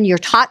when you're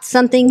taught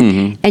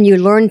something and you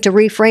learn to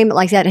reframe it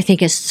like that, I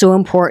think is so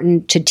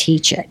important to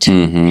teach it.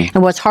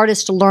 And what's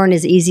hardest to learn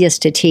is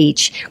easiest to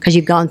teach, because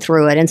you've gone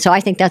through it. And so I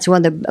think that's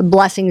one of the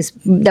blessings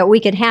that we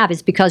can have,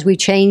 is because we've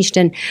changed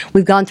and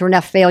we've gone through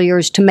enough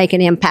failures to make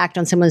an impact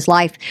on someone's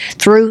life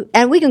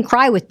and we can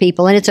cry with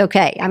people, and it's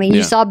okay. I mean,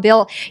 you saw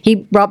Bill, he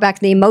brought back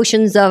the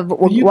emotions of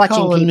watching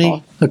calling people.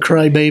 Me a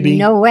crybaby?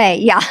 No way.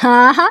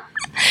 Yeah.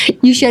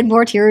 You shed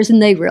more tears than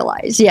they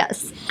realize.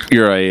 Yes.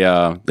 You're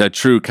a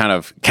true kind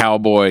of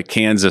cowboy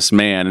Kansas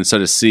man, and so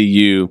to see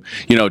you,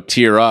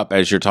 tear up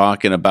as you're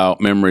talking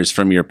about memories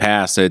from your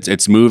past,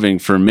 it's moving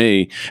for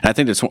me. And I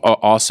think that's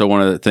also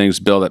one of the things,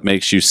 Bill, that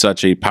makes you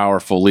such a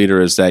powerful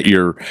leader, is that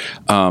you're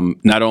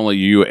not only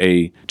you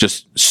a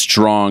just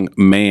strong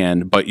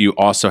man, but you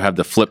also have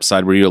the flip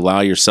side where you allow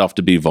yourself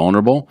to be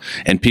vulnerable,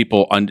 and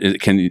people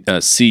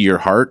can see your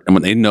heart, and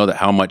when they know that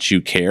how much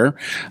you care,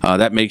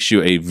 that makes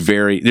you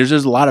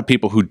there's a lot of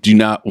people who do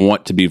not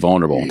want to be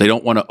vulnerable. They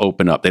don't want to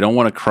open up. They don't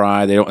want to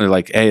cry. They're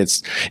like, hey,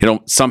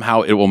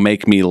 somehow it will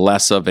make me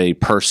less of a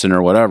person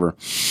or whatever.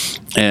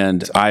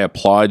 And I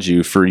applaud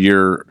you for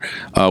your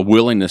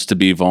willingness to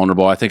be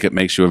vulnerable. I think it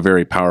makes you a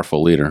very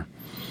powerful leader.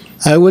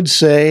 I would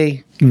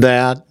say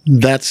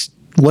that's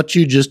what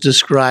you just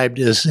described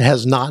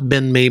has not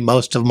been me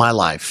most of my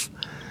life.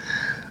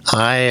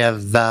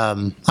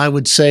 I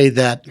would say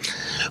that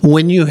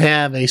when you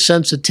have a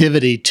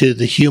sensitivity to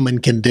the human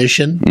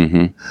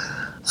condition,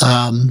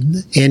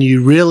 and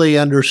you really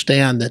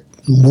understand that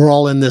we're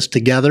all in this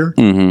together,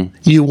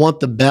 you want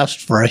the best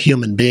for a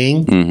human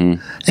being.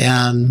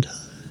 And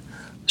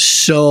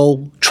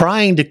so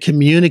trying to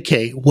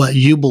communicate what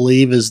you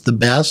believe is the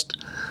best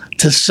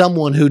to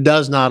someone who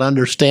does not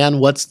understand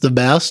what's the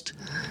best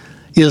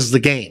is the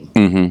game,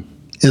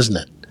 isn't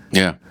it?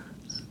 Yeah.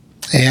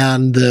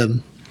 And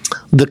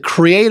the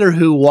Creator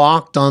who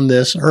walked on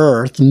this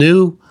earth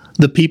knew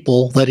the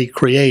people that he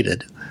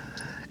created.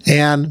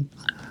 And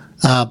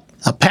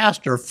a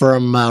pastor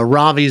from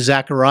Ravi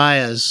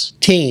Zachariah's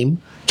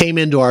team came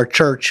into our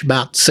church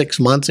about 6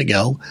 months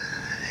ago,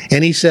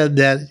 and he said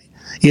that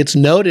it's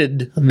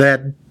noted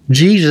that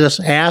Jesus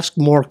asked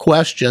more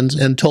questions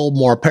and told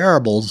more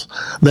parables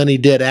than he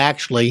did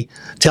actually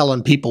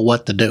telling people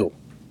what to do.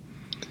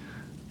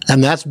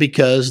 And that's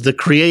because the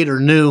Creator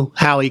knew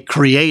how he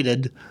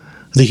created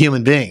the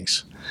human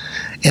beings.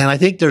 And I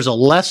think there's a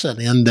lesson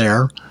in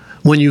there.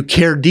 When you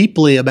care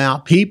deeply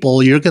about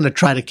people, you're going to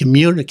try to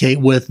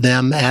communicate with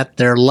them at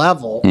their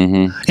level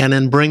and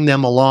then bring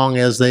them along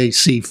as they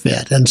see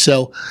fit. And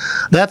so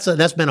that's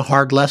been a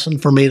hard lesson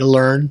for me to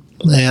learn.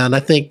 And I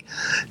think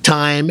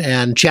time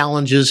and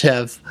challenges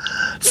have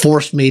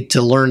forced me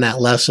to learn that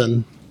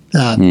lesson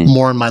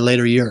more in my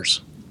later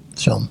years.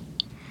 So.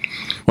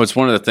 Well, it's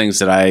one of the things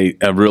that I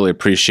really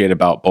appreciate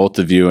about both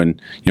of you.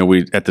 And,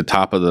 we at the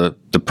top of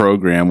the the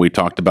program, we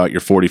talked about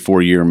your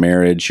 44-year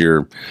marriage,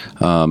 your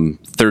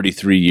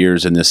 33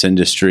 years in this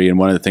industry. And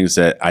one of the things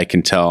that I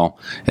can tell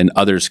and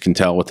others can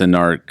tell within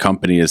our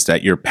company is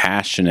that you're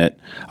passionate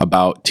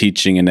about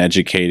teaching and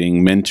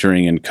educating,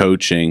 mentoring and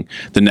coaching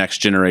the next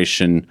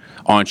generation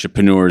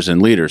entrepreneurs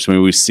and leaders. I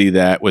mean, we see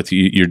that with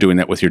you. You're doing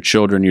that with your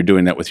children. You're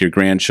doing that with your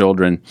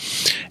grandchildren.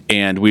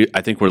 And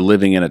I think we're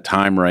living in a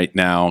time right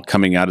now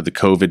coming out of the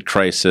COVID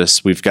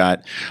crisis. We've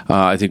got,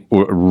 I think,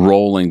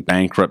 rolling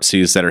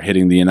bankruptcies that are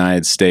hitting the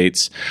United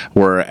States.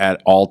 We're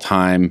at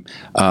all-time,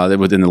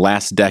 within the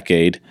last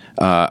decade,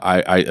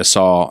 I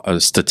saw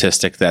a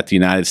statistic that the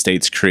United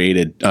States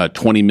created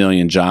 20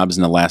 million jobs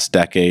in the last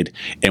decade,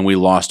 and we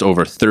lost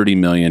over 30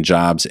 million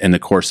jobs in the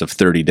course of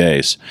 30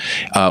 days.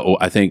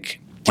 I think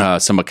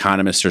some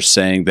economists are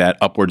saying that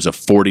upwards of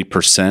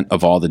 40%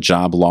 of all the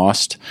job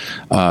lost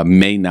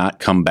may not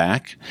come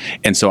back.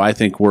 And so I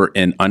think we're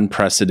in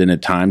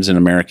unprecedented times in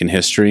American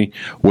history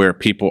where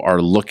people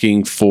are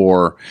looking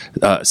for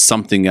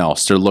something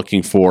else. They're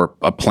looking for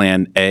a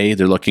plan A.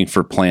 They're looking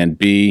for plan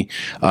B.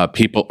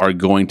 People are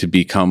going to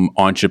become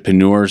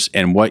entrepreneurs.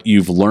 And what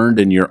you've learned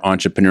in your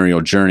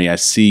entrepreneurial journey, I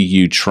see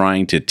you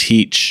trying to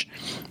teach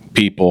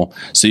people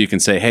so you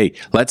can say, hey,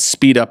 let's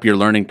speed up your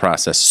learning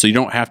process so you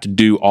don't have to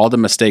do all the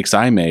mistakes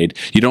I made.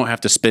 You don't have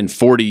to spend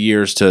 40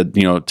 years to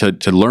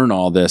learn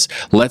all this.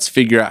 Let's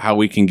figure out how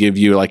we can give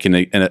you like an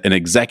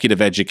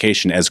executive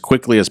education as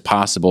quickly as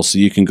possible so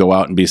you can go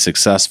out and be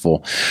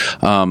successful.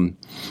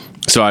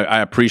 So I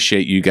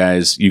appreciate you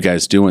guys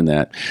doing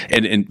that.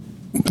 And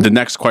the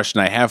next question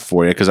I have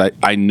for you, because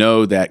I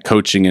know that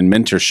coaching and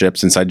mentorship,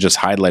 since I just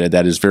highlighted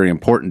that, is very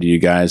important to you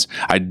guys.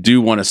 I do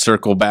want to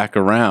circle back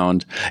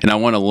around, and I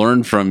want to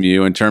learn from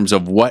you in terms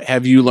of what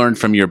have you learned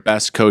from your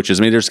best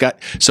coaches? I mean,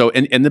 so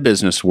in the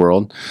business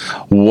world,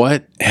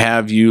 what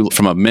have you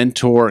from a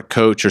mentor,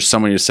 coach, or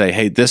someone you say,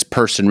 hey, this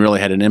person really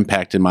had an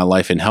impact in my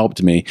life and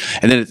helped me?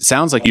 And then it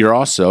sounds like you're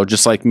also,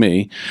 just like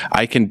me,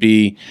 I can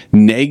be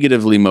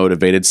negatively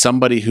motivated.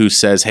 Somebody who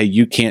says, hey,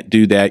 you can't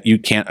do that, you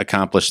can't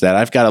accomplish that.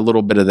 I've got a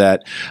little bit of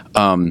that.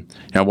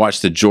 I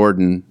watched the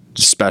Jordan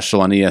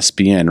special on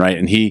ESPN, right?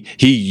 And he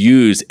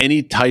used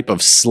any type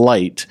of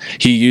slight.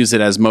 He used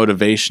it as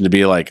motivation to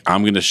be like,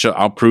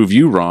 I'll prove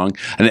you wrong.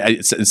 And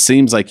it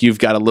seems like you've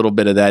got a little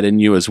bit of that in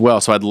you as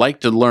well. So I'd like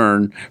to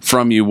learn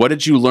from you. What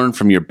did you learn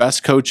from your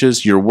best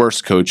coaches, your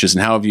worst coaches,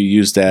 and how have you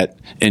used that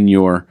in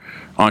your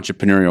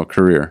entrepreneurial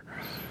career?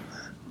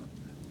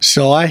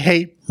 So I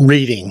hate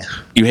reading.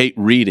 You hate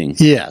reading?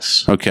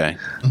 Yes. Okay.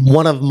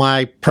 One of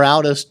my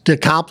proudest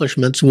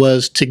accomplishments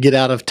was to get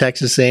out of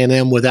Texas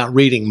A&M without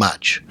reading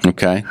much.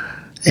 Okay.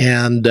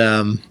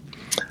 And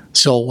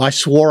so I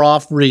swore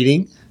off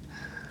reading.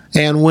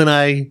 And when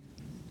I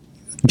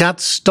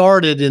got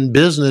started in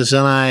business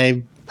and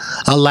I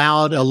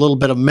allowed a little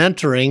bit of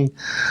mentoring,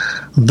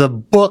 the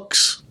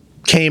books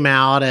came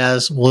out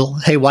as, well,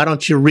 hey, why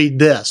don't you read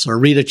this or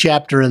read a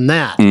chapter in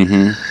that?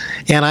 Mm-hmm.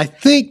 And I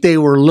think they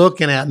were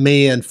looking at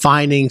me and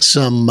finding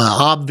some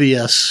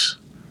obvious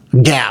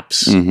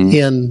gaps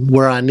in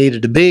where I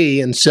needed to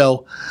be. And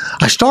so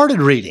I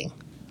started reading.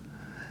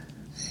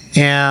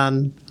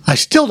 And I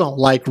still don't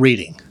like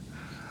reading.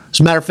 As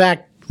a matter of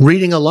fact,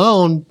 reading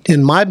alone,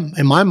 in my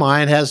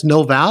mind, has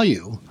no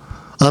value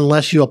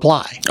unless you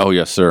apply. Oh,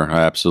 yes, sir.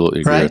 I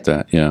absolutely agree with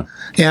that. Yeah.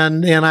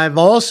 And I've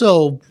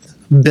also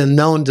been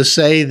known to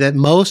say that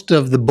most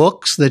of the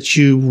books that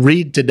you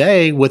read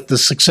today with the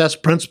success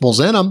principles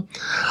in them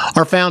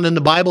are found in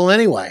the Bible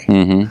anyway.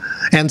 Mm-hmm.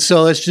 And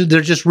so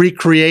they're just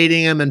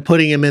recreating them and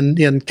putting them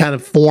in kind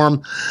of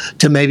form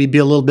to maybe be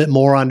a little bit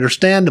more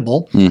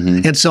understandable.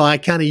 Mm-hmm. And so I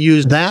kind of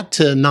use that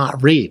to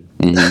not read.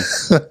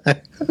 Mm-hmm.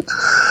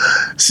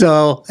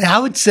 So I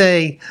would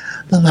say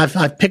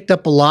I've picked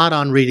up a lot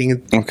on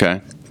reading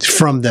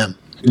from them.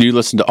 Do you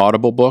listen to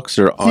Audible books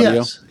or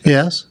audio?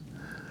 Yes.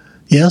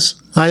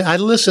 I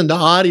listen to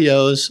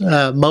audios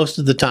most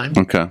of the time.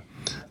 Okay.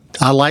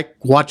 I like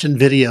watching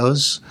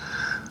videos,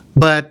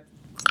 but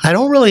I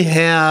don't really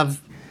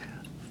have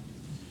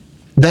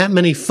that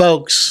many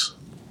folks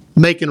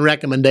making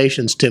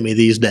recommendations to me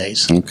these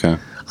days. Okay.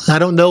 I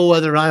don't know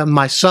whether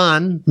my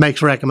son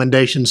makes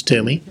recommendations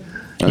to me.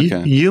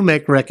 Okay. You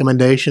make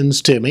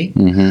recommendations to me,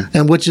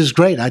 and which is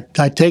great.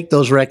 I take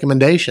those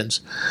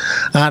recommendations.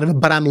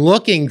 But I'm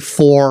looking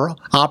for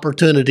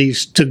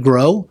opportunities to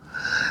grow.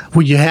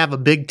 When you have a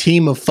big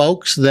team of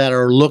folks that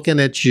are looking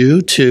at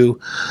you to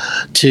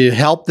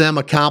help them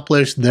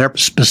accomplish their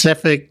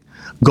specific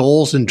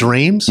goals and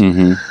dreams,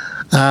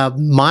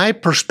 my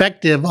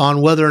perspective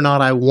on whether or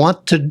not I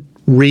want to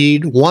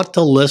read, want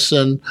to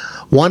listen,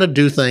 want to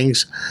do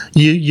things,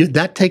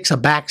 that takes a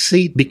back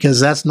seat because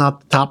that's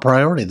not the top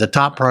priority. The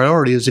top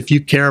priority is if you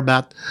care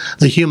about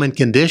the human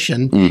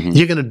condition,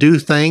 you're going to do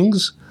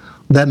things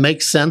that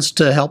make sense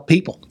to help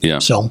people. Yeah.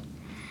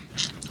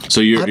 So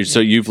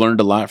you've learned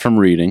a lot from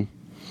reading.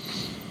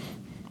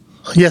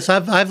 Yes,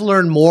 I've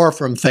learned more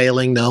from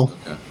failing, though.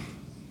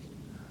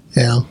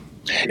 Yeah.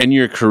 In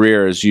your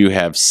career, as you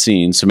have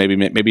seen, so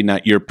maybe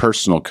not your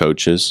personal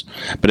coaches,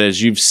 but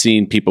as you've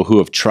seen people who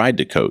have tried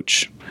to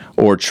coach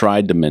or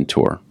tried to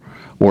mentor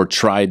or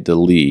tried to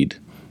lead,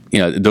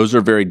 those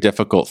are very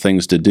difficult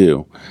things to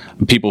do.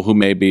 People who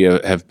maybe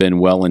have been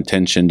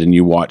well-intentioned and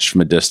you watch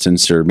from a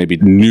distance, or maybe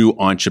new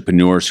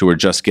entrepreneurs who are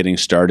just getting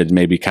started,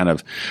 maybe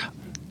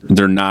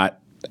they're not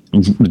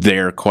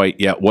there quite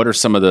yet. What are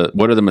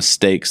the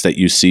mistakes that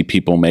you see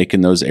people make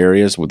in those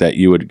areas that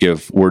you would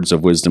give words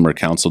of wisdom or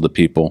counsel to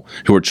people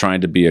who are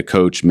trying to be a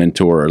coach,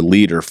 mentor, or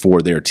leader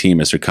for their team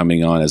as they're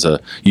coming on as a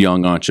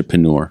young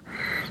entrepreneur?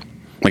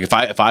 Like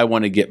if I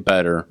want to get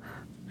better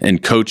in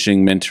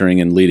coaching,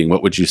 mentoring, and leading,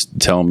 what would you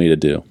tell me to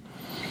do?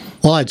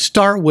 Well, I'd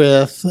start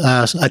with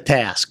a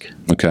task.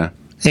 Okay.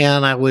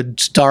 And I would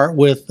start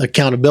with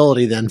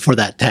accountability then for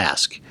that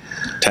task.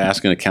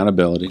 Task and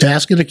accountability.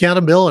 Task and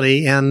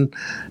accountability, and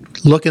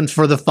looking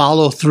for the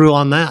follow through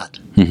on that.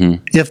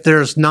 Mm-hmm. If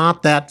there's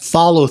not that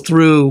follow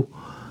through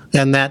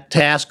and that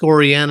task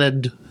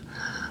oriented,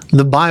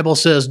 the Bible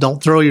says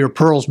don't throw your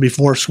pearls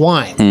before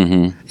swine.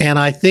 Mm-hmm. And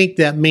I think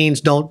that means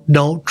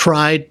don't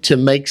try to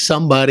make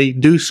somebody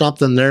do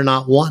something they're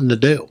not wanting to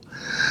do.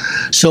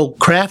 So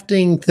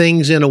crafting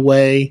things in a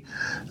way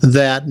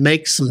that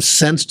makes some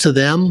sense to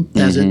them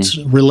as it's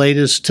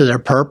related to their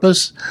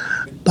purpose.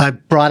 I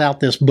brought out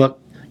this book,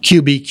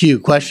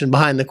 QBQ, Question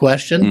Behind the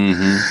Question.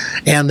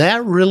 Mm-hmm. And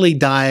that really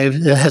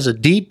has a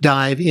deep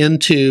dive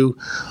into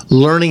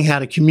learning how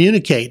to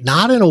communicate,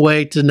 not in a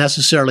way to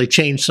necessarily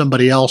change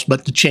somebody else,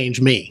 but to change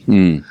me.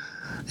 Mm.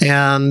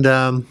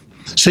 And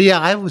so, yeah,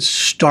 I would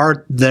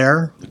start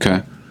there.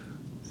 Okay.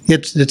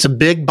 It's a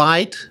big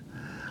bite.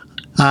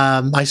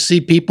 I see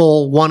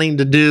people wanting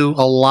to do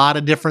a lot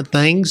of different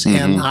things,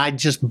 and I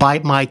just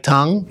bite my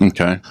tongue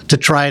to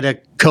try to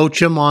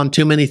coach them on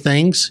too many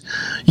things.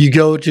 You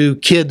go to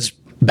kids'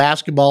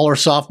 basketball or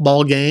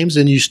softball games,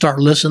 and you start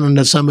listening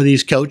to some of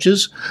these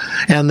coaches,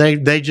 and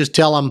they just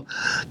tell them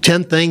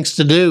 10 things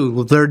to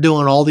do. They're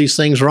doing all these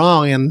things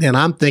wrong, and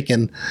I'm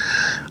thinking,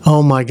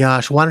 oh my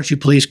gosh, why don't you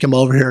please come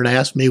over here and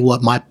ask me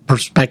what my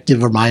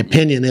perspective or my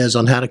opinion is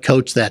on how to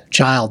coach that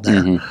child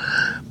there.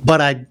 Mm-hmm.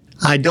 But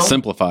I don't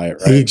simplify it,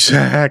 right?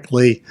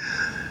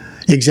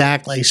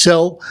 Exactly.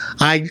 So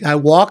I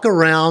walk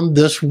around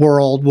this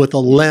world with a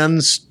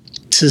lens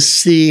to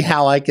see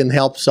how I can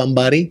help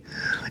somebody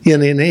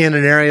in an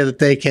area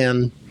that it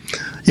can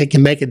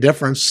make a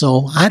difference.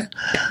 So I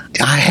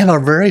have a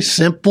very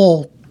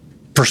simple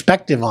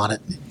perspective on it.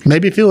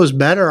 Maybe if it was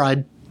better,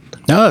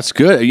 No, that's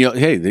good.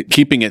 Hey,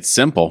 keeping it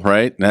simple,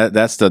 right?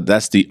 That's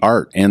the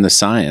art and the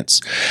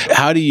science.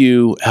 How do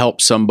you help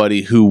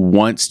somebody who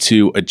wants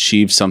to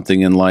achieve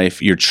something in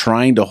life? You're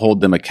trying to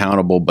hold them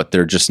accountable, but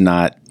they're just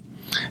not.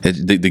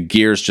 The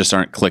gears just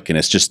aren't clicking.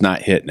 It's just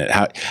not hitting it.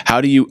 How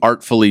do you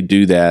artfully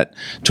do that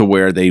to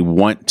where they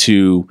want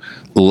to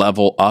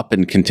level up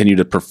and continue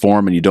to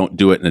perform, and you don't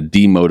do it in a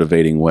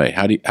demotivating way?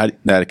 How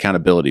that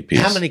accountability piece?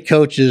 How many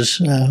coaches,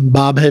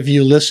 Bob, have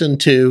you listened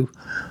to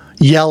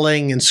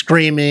yelling and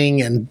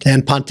screaming and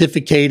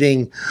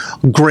pontificating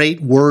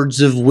great words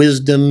of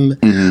wisdom,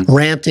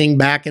 ranting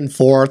back and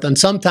forth? And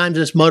sometimes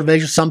it's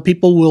motivation. Some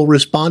people will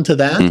respond to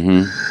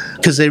that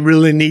because they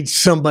really need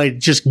somebody to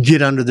just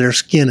get under their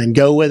skin and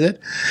go with it.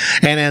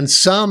 And then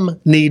some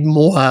need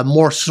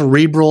more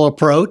cerebral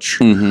approach.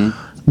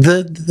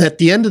 At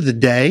the end of the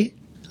day,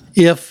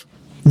 if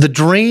the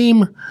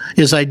dream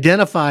is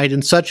identified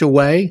in such a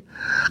way,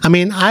 I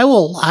mean,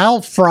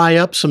 I'll fry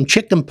up some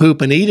chicken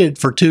poop and eat it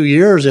for 2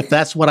 years if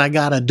that's what I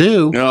got to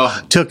do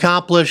to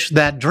accomplish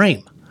that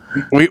dream.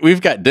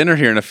 We've got dinner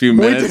here in a few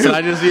minutes, and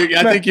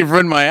I think you've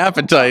ruined my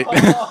appetite.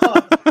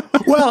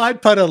 Well,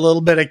 I'd put a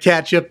little bit of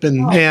ketchup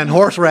and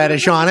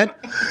horseradish on it,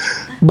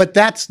 but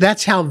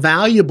that's how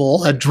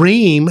valuable a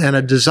dream and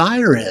a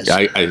desire is.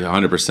 I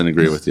 100%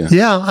 agree with you.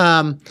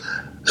 Yeah.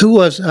 Who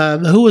was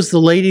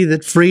the lady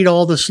that freed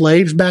all the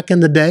slaves back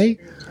in the day?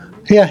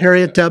 Yeah,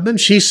 Harriet Tubman.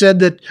 She said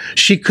that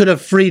she could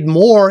have freed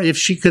more if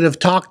she could have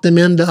talked them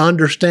into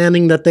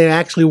understanding that they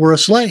actually were a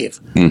slave.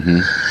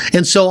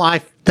 And so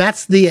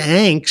that's the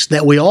angst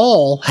that we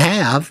all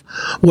have,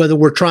 whether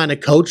we're trying to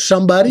coach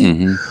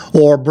somebody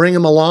or bring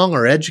them along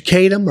or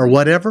educate them or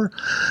whatever.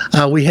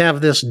 We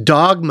have this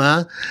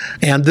dogma,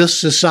 and this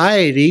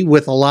society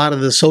with a lot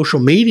of the social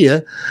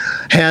media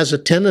has a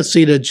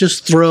tendency to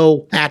just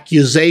throw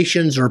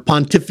accusations or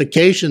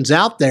pontifications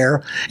out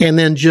there and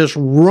then just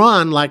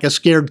run like a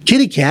scared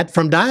kitty cat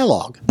from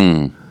dialogue.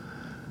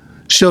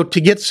 So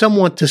to get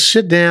someone to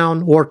sit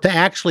down or to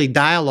actually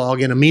dialogue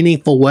in a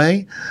meaningful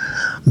way,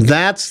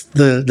 that's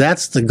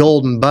the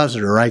golden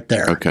buzzer right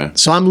there. Okay.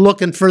 So I'm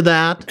looking for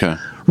that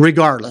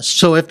regardless.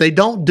 So if they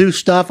don't do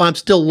stuff, I'm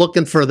still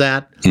looking for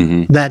that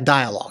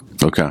dialogue.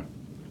 Okay.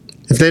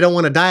 If they don't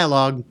want to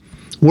dialogue,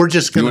 we're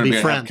just You going want to to be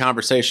have friends.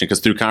 conversation, because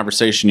through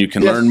conversation you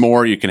can Yes. learn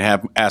more. You can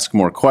ask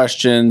more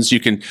questions. You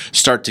can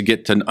start to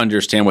get to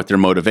understand what their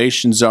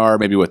motivations are,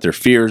 maybe what their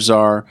fears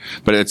are.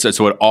 But it's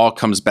what all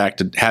comes back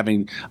to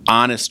having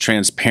honest,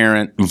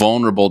 transparent,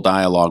 vulnerable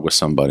dialogue with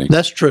somebody.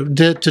 That's true.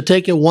 To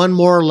take it one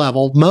more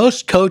level,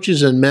 most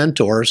coaches and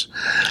mentors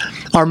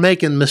are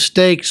making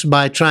mistakes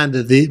by trying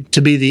to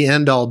be the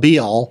end-all,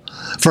 be-all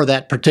for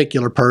that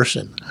particular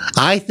person.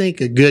 I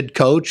think a good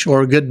coach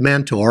or a good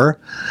mentor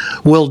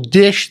will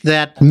dish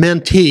that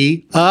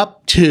mentee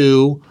up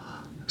to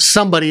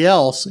somebody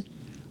else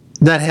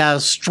that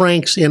has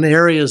strengths in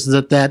areas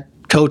that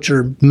coach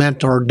or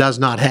mentor does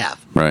not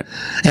have. Right.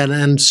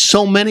 And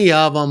so many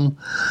of them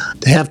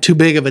have too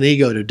big of an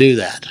ego to do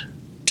that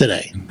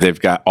today. They've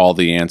got all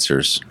the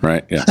answers,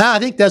 right? Yeah. I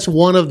think that's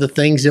one of the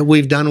things that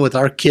we've done with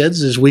our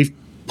kids is we've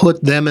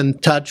put them in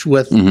touch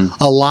with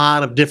a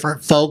lot of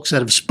different folks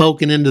that have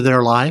spoken into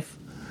their life.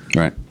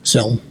 Right.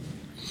 So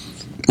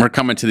We're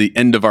coming to the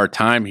end of our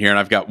time here, and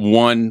I've got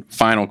one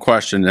final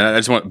question. And I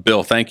just want,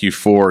 Bill, thank you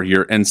for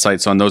your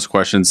insights on those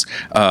questions.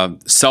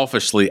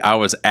 Selfishly, I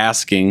was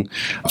asking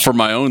for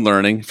my own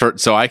learning,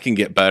 so I can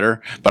get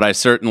better. But I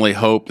certainly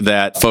hope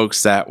that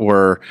folks that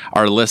are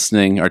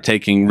listening are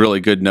taking really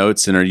good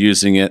notes and are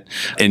using it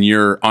in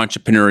your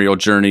entrepreneurial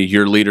journey,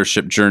 your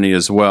leadership journey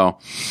as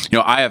well.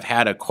 I have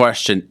had a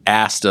question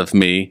asked of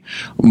me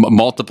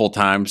multiple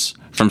times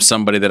from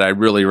somebody that I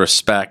really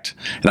respect,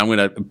 and I'm going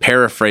to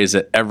paraphrase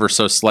it ever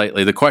so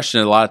slightly. The question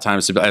a lot of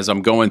times as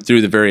I'm going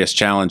through the various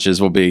challenges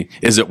will be,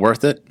 is it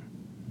worth it?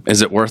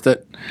 Is it worth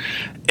it?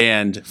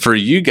 And for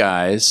you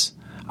guys,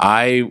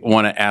 I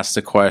want to ask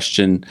the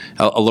question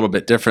a little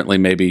bit differently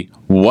maybe.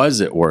 Was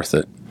it worth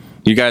it?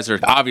 You guys are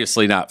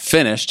obviously not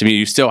finished. I mean,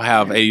 you still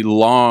have a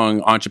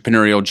long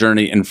entrepreneurial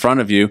journey in front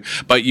of you,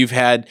 but you've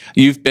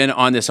been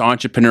on this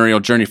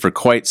entrepreneurial journey for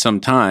quite some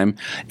time.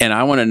 And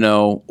I want to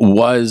know,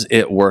 was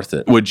it worth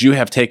it? Would you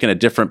have taken a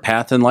different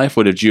path in life?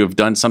 Would you have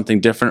done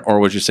something different?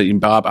 Or would you say,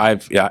 Bob,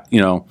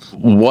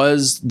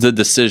 was the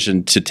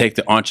decision to take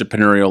the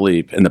entrepreneurial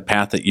leap and the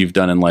path that you've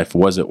done in life,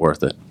 was it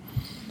worth it?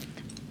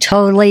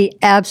 Totally,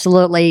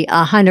 absolutely,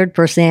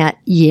 100%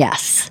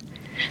 yes.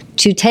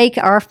 To take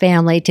our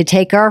family, to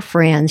take our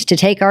friends, to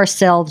take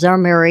ourselves, our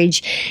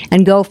marriage,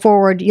 and go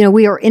forward.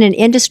 We are in an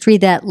industry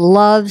that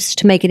loves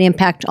to make an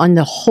impact on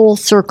the whole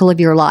circle of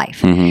your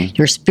life.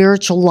 Your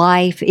spiritual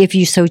life, if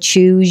you so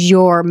choose,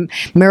 your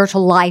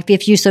marital life,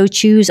 if you so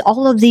choose,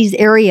 all of these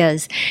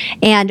areas.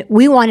 And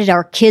we wanted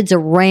our kids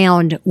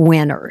around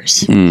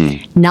winners,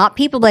 not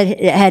people that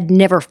had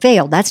never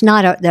failed. That's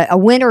not a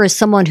winner is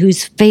someone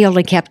who's failed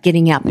and kept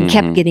getting up and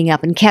kept getting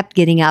up and kept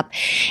getting up.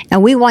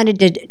 And we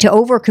wanted to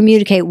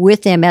over-communicate with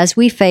them as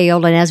we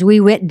failed and as we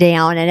went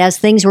down and as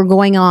things were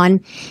going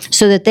on,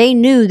 so that they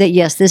knew that,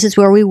 yes, this is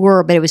where we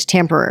were, but it was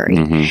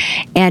temporary.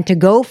 And to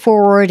go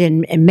forward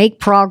and make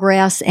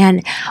progress.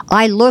 And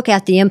I look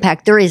at the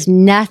impact. There is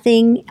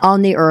nothing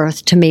on the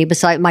earth to me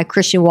besides my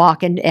Christian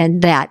walk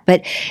and that.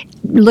 But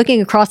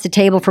looking across the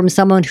table from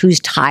someone who's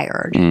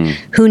tired,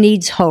 who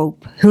needs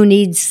hope, who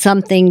needs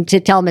something to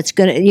tell them it's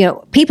going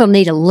to, people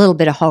need a little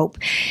bit of hope.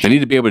 They need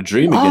to be able to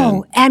dream again.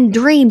 Oh, and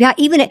dream. Yeah,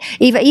 even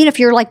if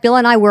you're like Bill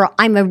and I, where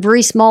I'm a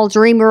very small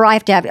dreamer, I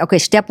have to have, okay,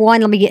 step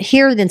one, let me get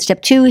here, then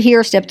step two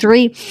here, step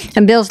three.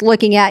 And Bill's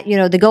looking at,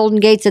 the Golden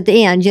Gates at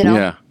the end,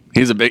 Yeah.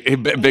 He's a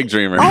big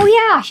dreamer. Oh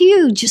yeah,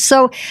 huge.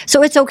 So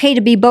it's okay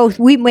to be both.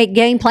 We make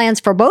game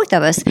plans for both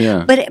of us.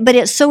 Yeah. But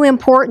it's so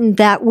important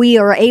that we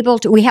are able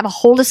to. We have a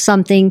hold of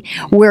something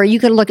where you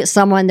can look at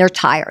someone, they're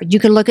tired. You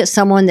can look at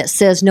someone that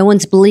says no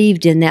one's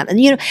believed in them, and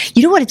you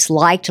know what it's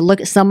like to look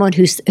at someone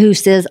who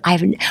says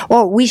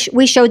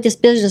we showed this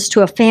business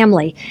to a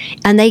family,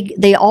 and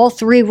they all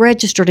three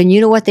registered, and you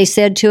know what they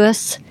said to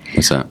us?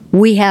 What's that?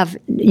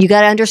 You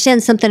got to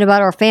understand something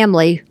about our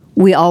family.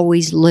 We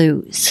always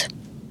lose.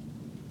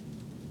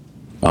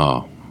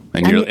 Oh,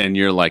 and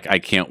you're like, I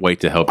can't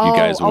wait to help you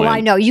guys win. Oh, I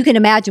know. You can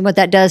imagine what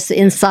that does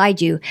inside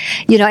you.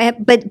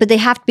 But they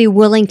have to be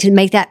willing to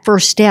make that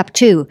first step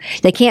too.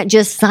 They can't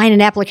just sign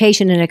an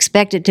application and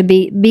expect it to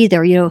be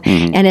there.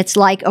 And it's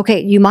like, okay,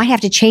 you might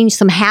have to change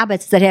some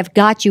habits that have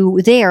got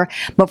you there.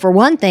 But for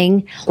one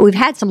thing, we've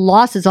had some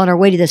losses on our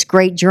way to this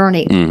great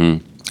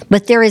journey.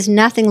 But there is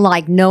nothing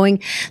like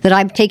knowing that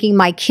I'm taking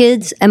my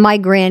kids and my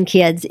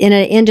grandkids in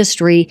an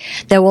industry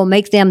that will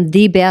make them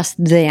the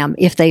best them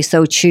if they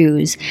so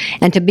choose.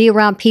 And to be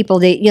around people,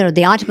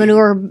 the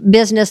entrepreneur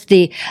business,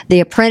 the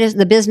apprentice,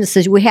 the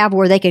businesses we have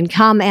where they can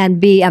come and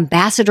be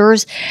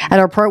ambassadors at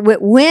our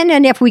when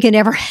and if we can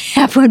ever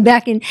have one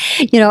back in,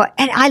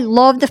 and I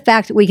love the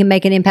fact that we can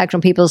make an impact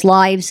on people's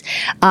lives.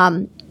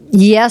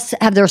 Yes,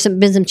 have there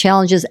been some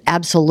challenges?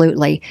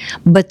 Absolutely.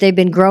 But they've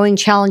been growing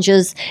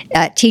challenges.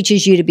 It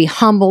teaches you to be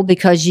humble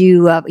because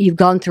you've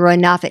gone through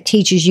enough. It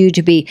teaches you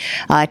to be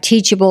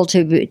teachable,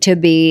 to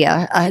be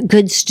a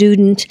good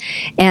student,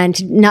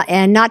 and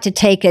not to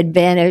take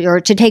advantage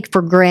or to take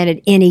for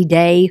granted any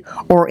day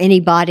or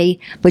anybody,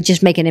 but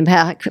just make an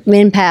impact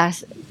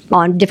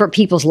on different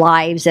people's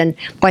lives. And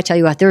I tell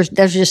you what, there's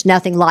just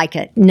nothing like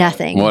it.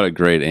 Nothing. What a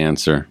great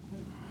answer.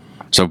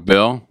 So,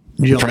 Bill,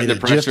 You want me to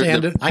just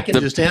end it? I can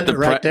just end it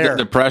right there.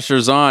 The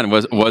pressure's on.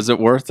 Was it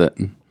worth it?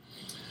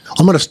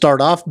 I'm going to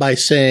start off by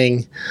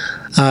saying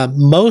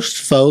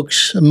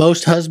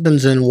most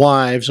husbands and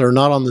wives are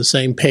not on the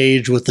same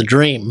page with the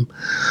dream,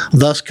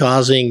 thus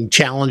causing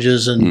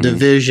challenges and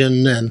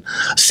division and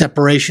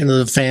separation of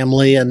the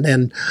family.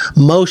 And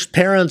most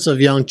parents of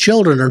young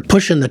children are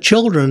pushing the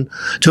children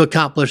to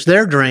accomplish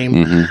their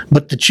dream,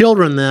 but the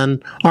children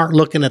then aren't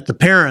looking at the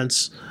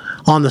parents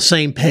on the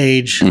same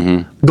page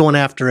going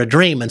after a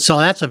dream. And so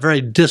that's a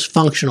very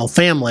dysfunctional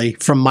family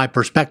from my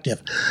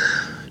perspective.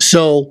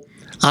 So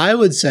I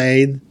would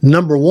say,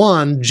 number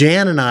one,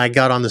 Jann and I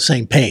got on the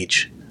same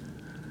page.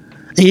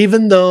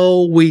 Even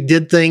though we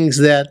did things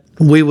that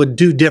we would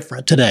do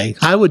different today,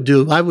 I would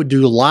do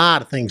a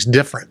lot of things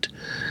different.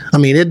 I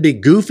mean, it'd be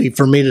goofy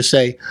for me to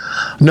say,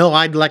 no,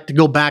 I'd like to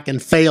go back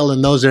and fail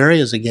in those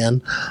areas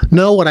again.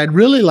 No, what I'd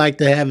really like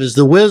to have is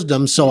the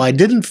wisdom so I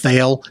didn't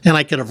fail and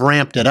I could have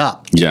ramped it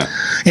up. Yeah.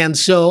 And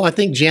so I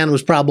think Jann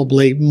was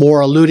probably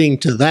more alluding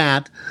to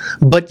that.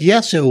 But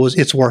yes,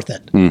 it's worth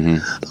it.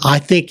 I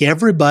think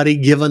everybody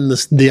given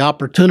the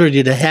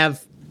opportunity to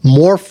have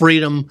more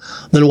freedom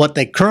than what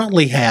they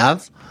currently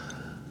have,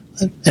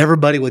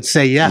 everybody would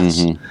say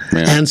yes. Yeah.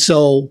 And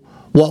so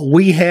what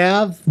we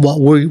have, what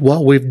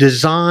we've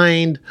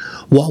designed,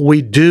 what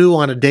we do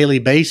on a daily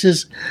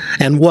basis,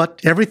 and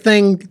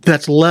everything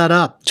that's led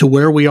up to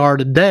where we are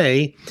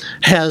today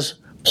has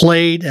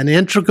played an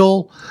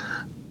integral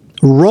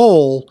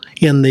role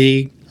in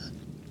the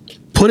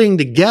putting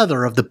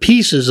together of the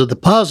pieces of the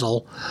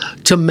puzzle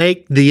to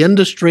make the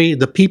industry,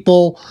 the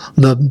people,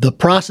 the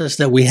process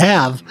that we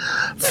have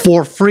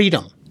for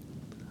freedom.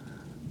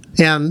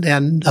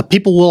 And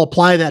people will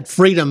apply that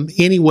freedom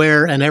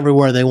anywhere and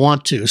everywhere they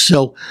want to.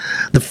 So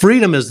the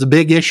freedom is the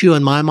big issue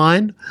in my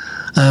mind.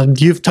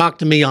 You've talked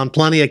to me on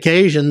plenty of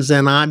occasions,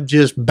 and I'm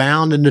just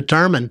bound and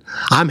determined.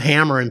 I'm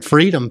hammering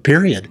freedom,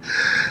 period.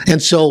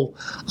 And so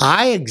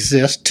I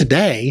exist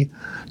today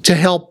to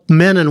help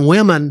men and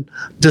women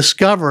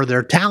discover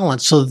their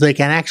talents so that they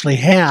can actually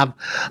have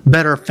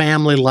better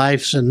family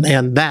lives and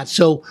that.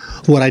 So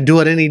would I do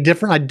it any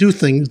different? I do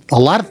a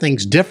lot of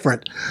things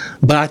different,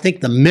 but I think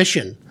the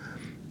mission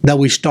that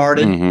we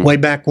started way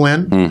back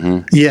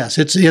when, yes,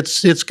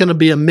 it's going to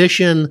be a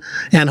mission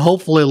and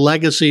hopefully a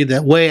legacy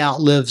that way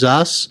outlives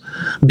us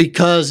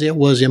because it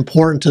was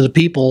important to the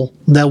people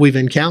that we've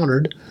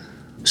encountered.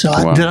 So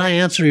did I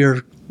answer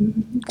your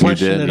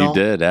question at all?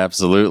 You did,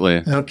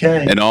 absolutely.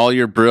 Okay. And all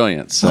your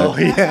brilliance. Oh,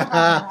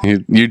 yeah.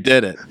 You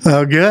did it.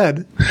 Oh,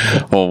 good.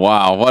 Well,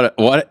 wow.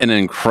 What an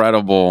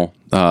incredible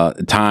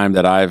time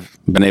that I've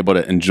been able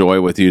to enjoy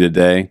with you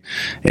today.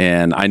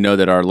 And I know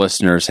that our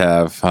listeners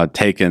have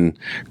taken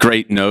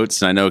great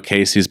notes. And I know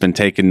Casey's been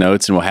taking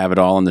notes, and we'll have it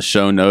all in the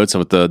show notes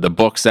with the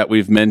books that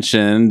we've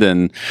mentioned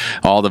and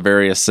all the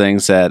various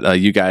things that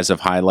you guys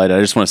have highlighted.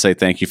 I just want to say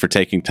thank you for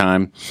taking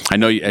time. I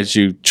know as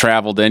you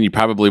traveled in, you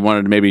probably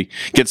wanted to maybe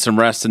get some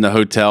rest in the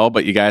hotel,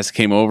 but you guys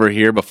came over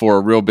here before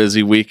a real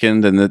busy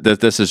weekend, and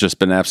this has just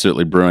been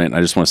absolutely brilliant.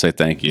 I just want to say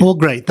thank you. Well,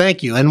 great.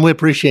 Thank you. And we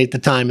appreciate the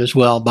time as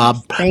well,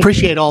 Bob.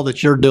 Appreciate all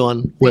that you're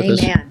doing with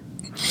us.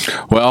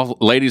 Well,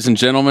 ladies and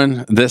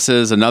gentlemen, this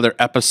is another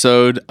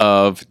episode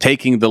of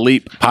Taking the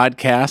Leap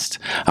podcast.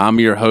 I'm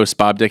your host,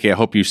 Bob Dickey. I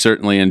hope you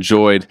certainly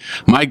enjoyed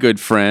my good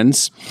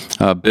friends,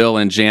 Bill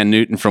and Jann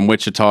Newton from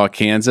Wichita,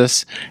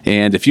 Kansas.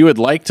 And if you would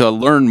like to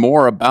learn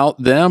more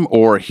about them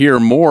or hear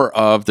more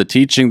of the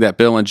teaching that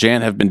Bill and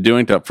Jann have been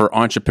doing for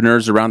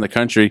entrepreneurs around the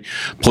country,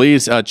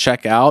 please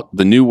check out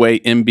the New Way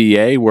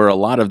MBA, where a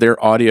lot of their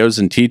audios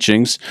and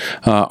teachings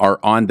are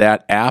on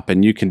that app,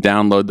 and you can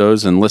download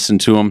those and listen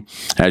to them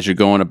as you're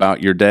going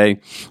about your day.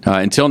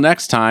 Until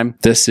next time,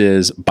 this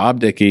is Bob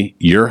Dickey,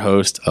 your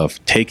host of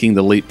Taking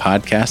the Leap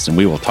podcast, and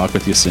we will talk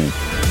with you soon.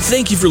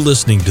 Thank you for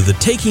listening to the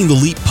Taking the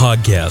Leap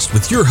podcast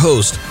with your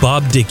host,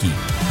 Bob Dickey.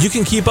 You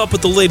can keep up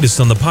with the latest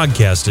on the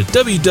podcast at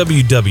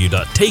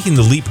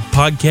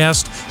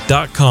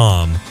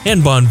www.takingtheleappodcast.com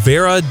and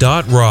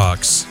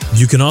bonvera.rocks.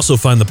 You can also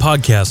find the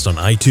podcast on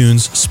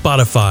iTunes,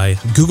 Spotify,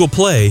 Google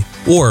Play,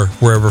 or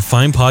wherever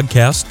fine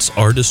podcasts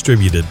are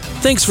distributed.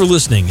 Thanks for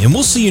listening, and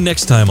we'll see you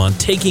next time on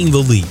Taking the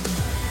Leap.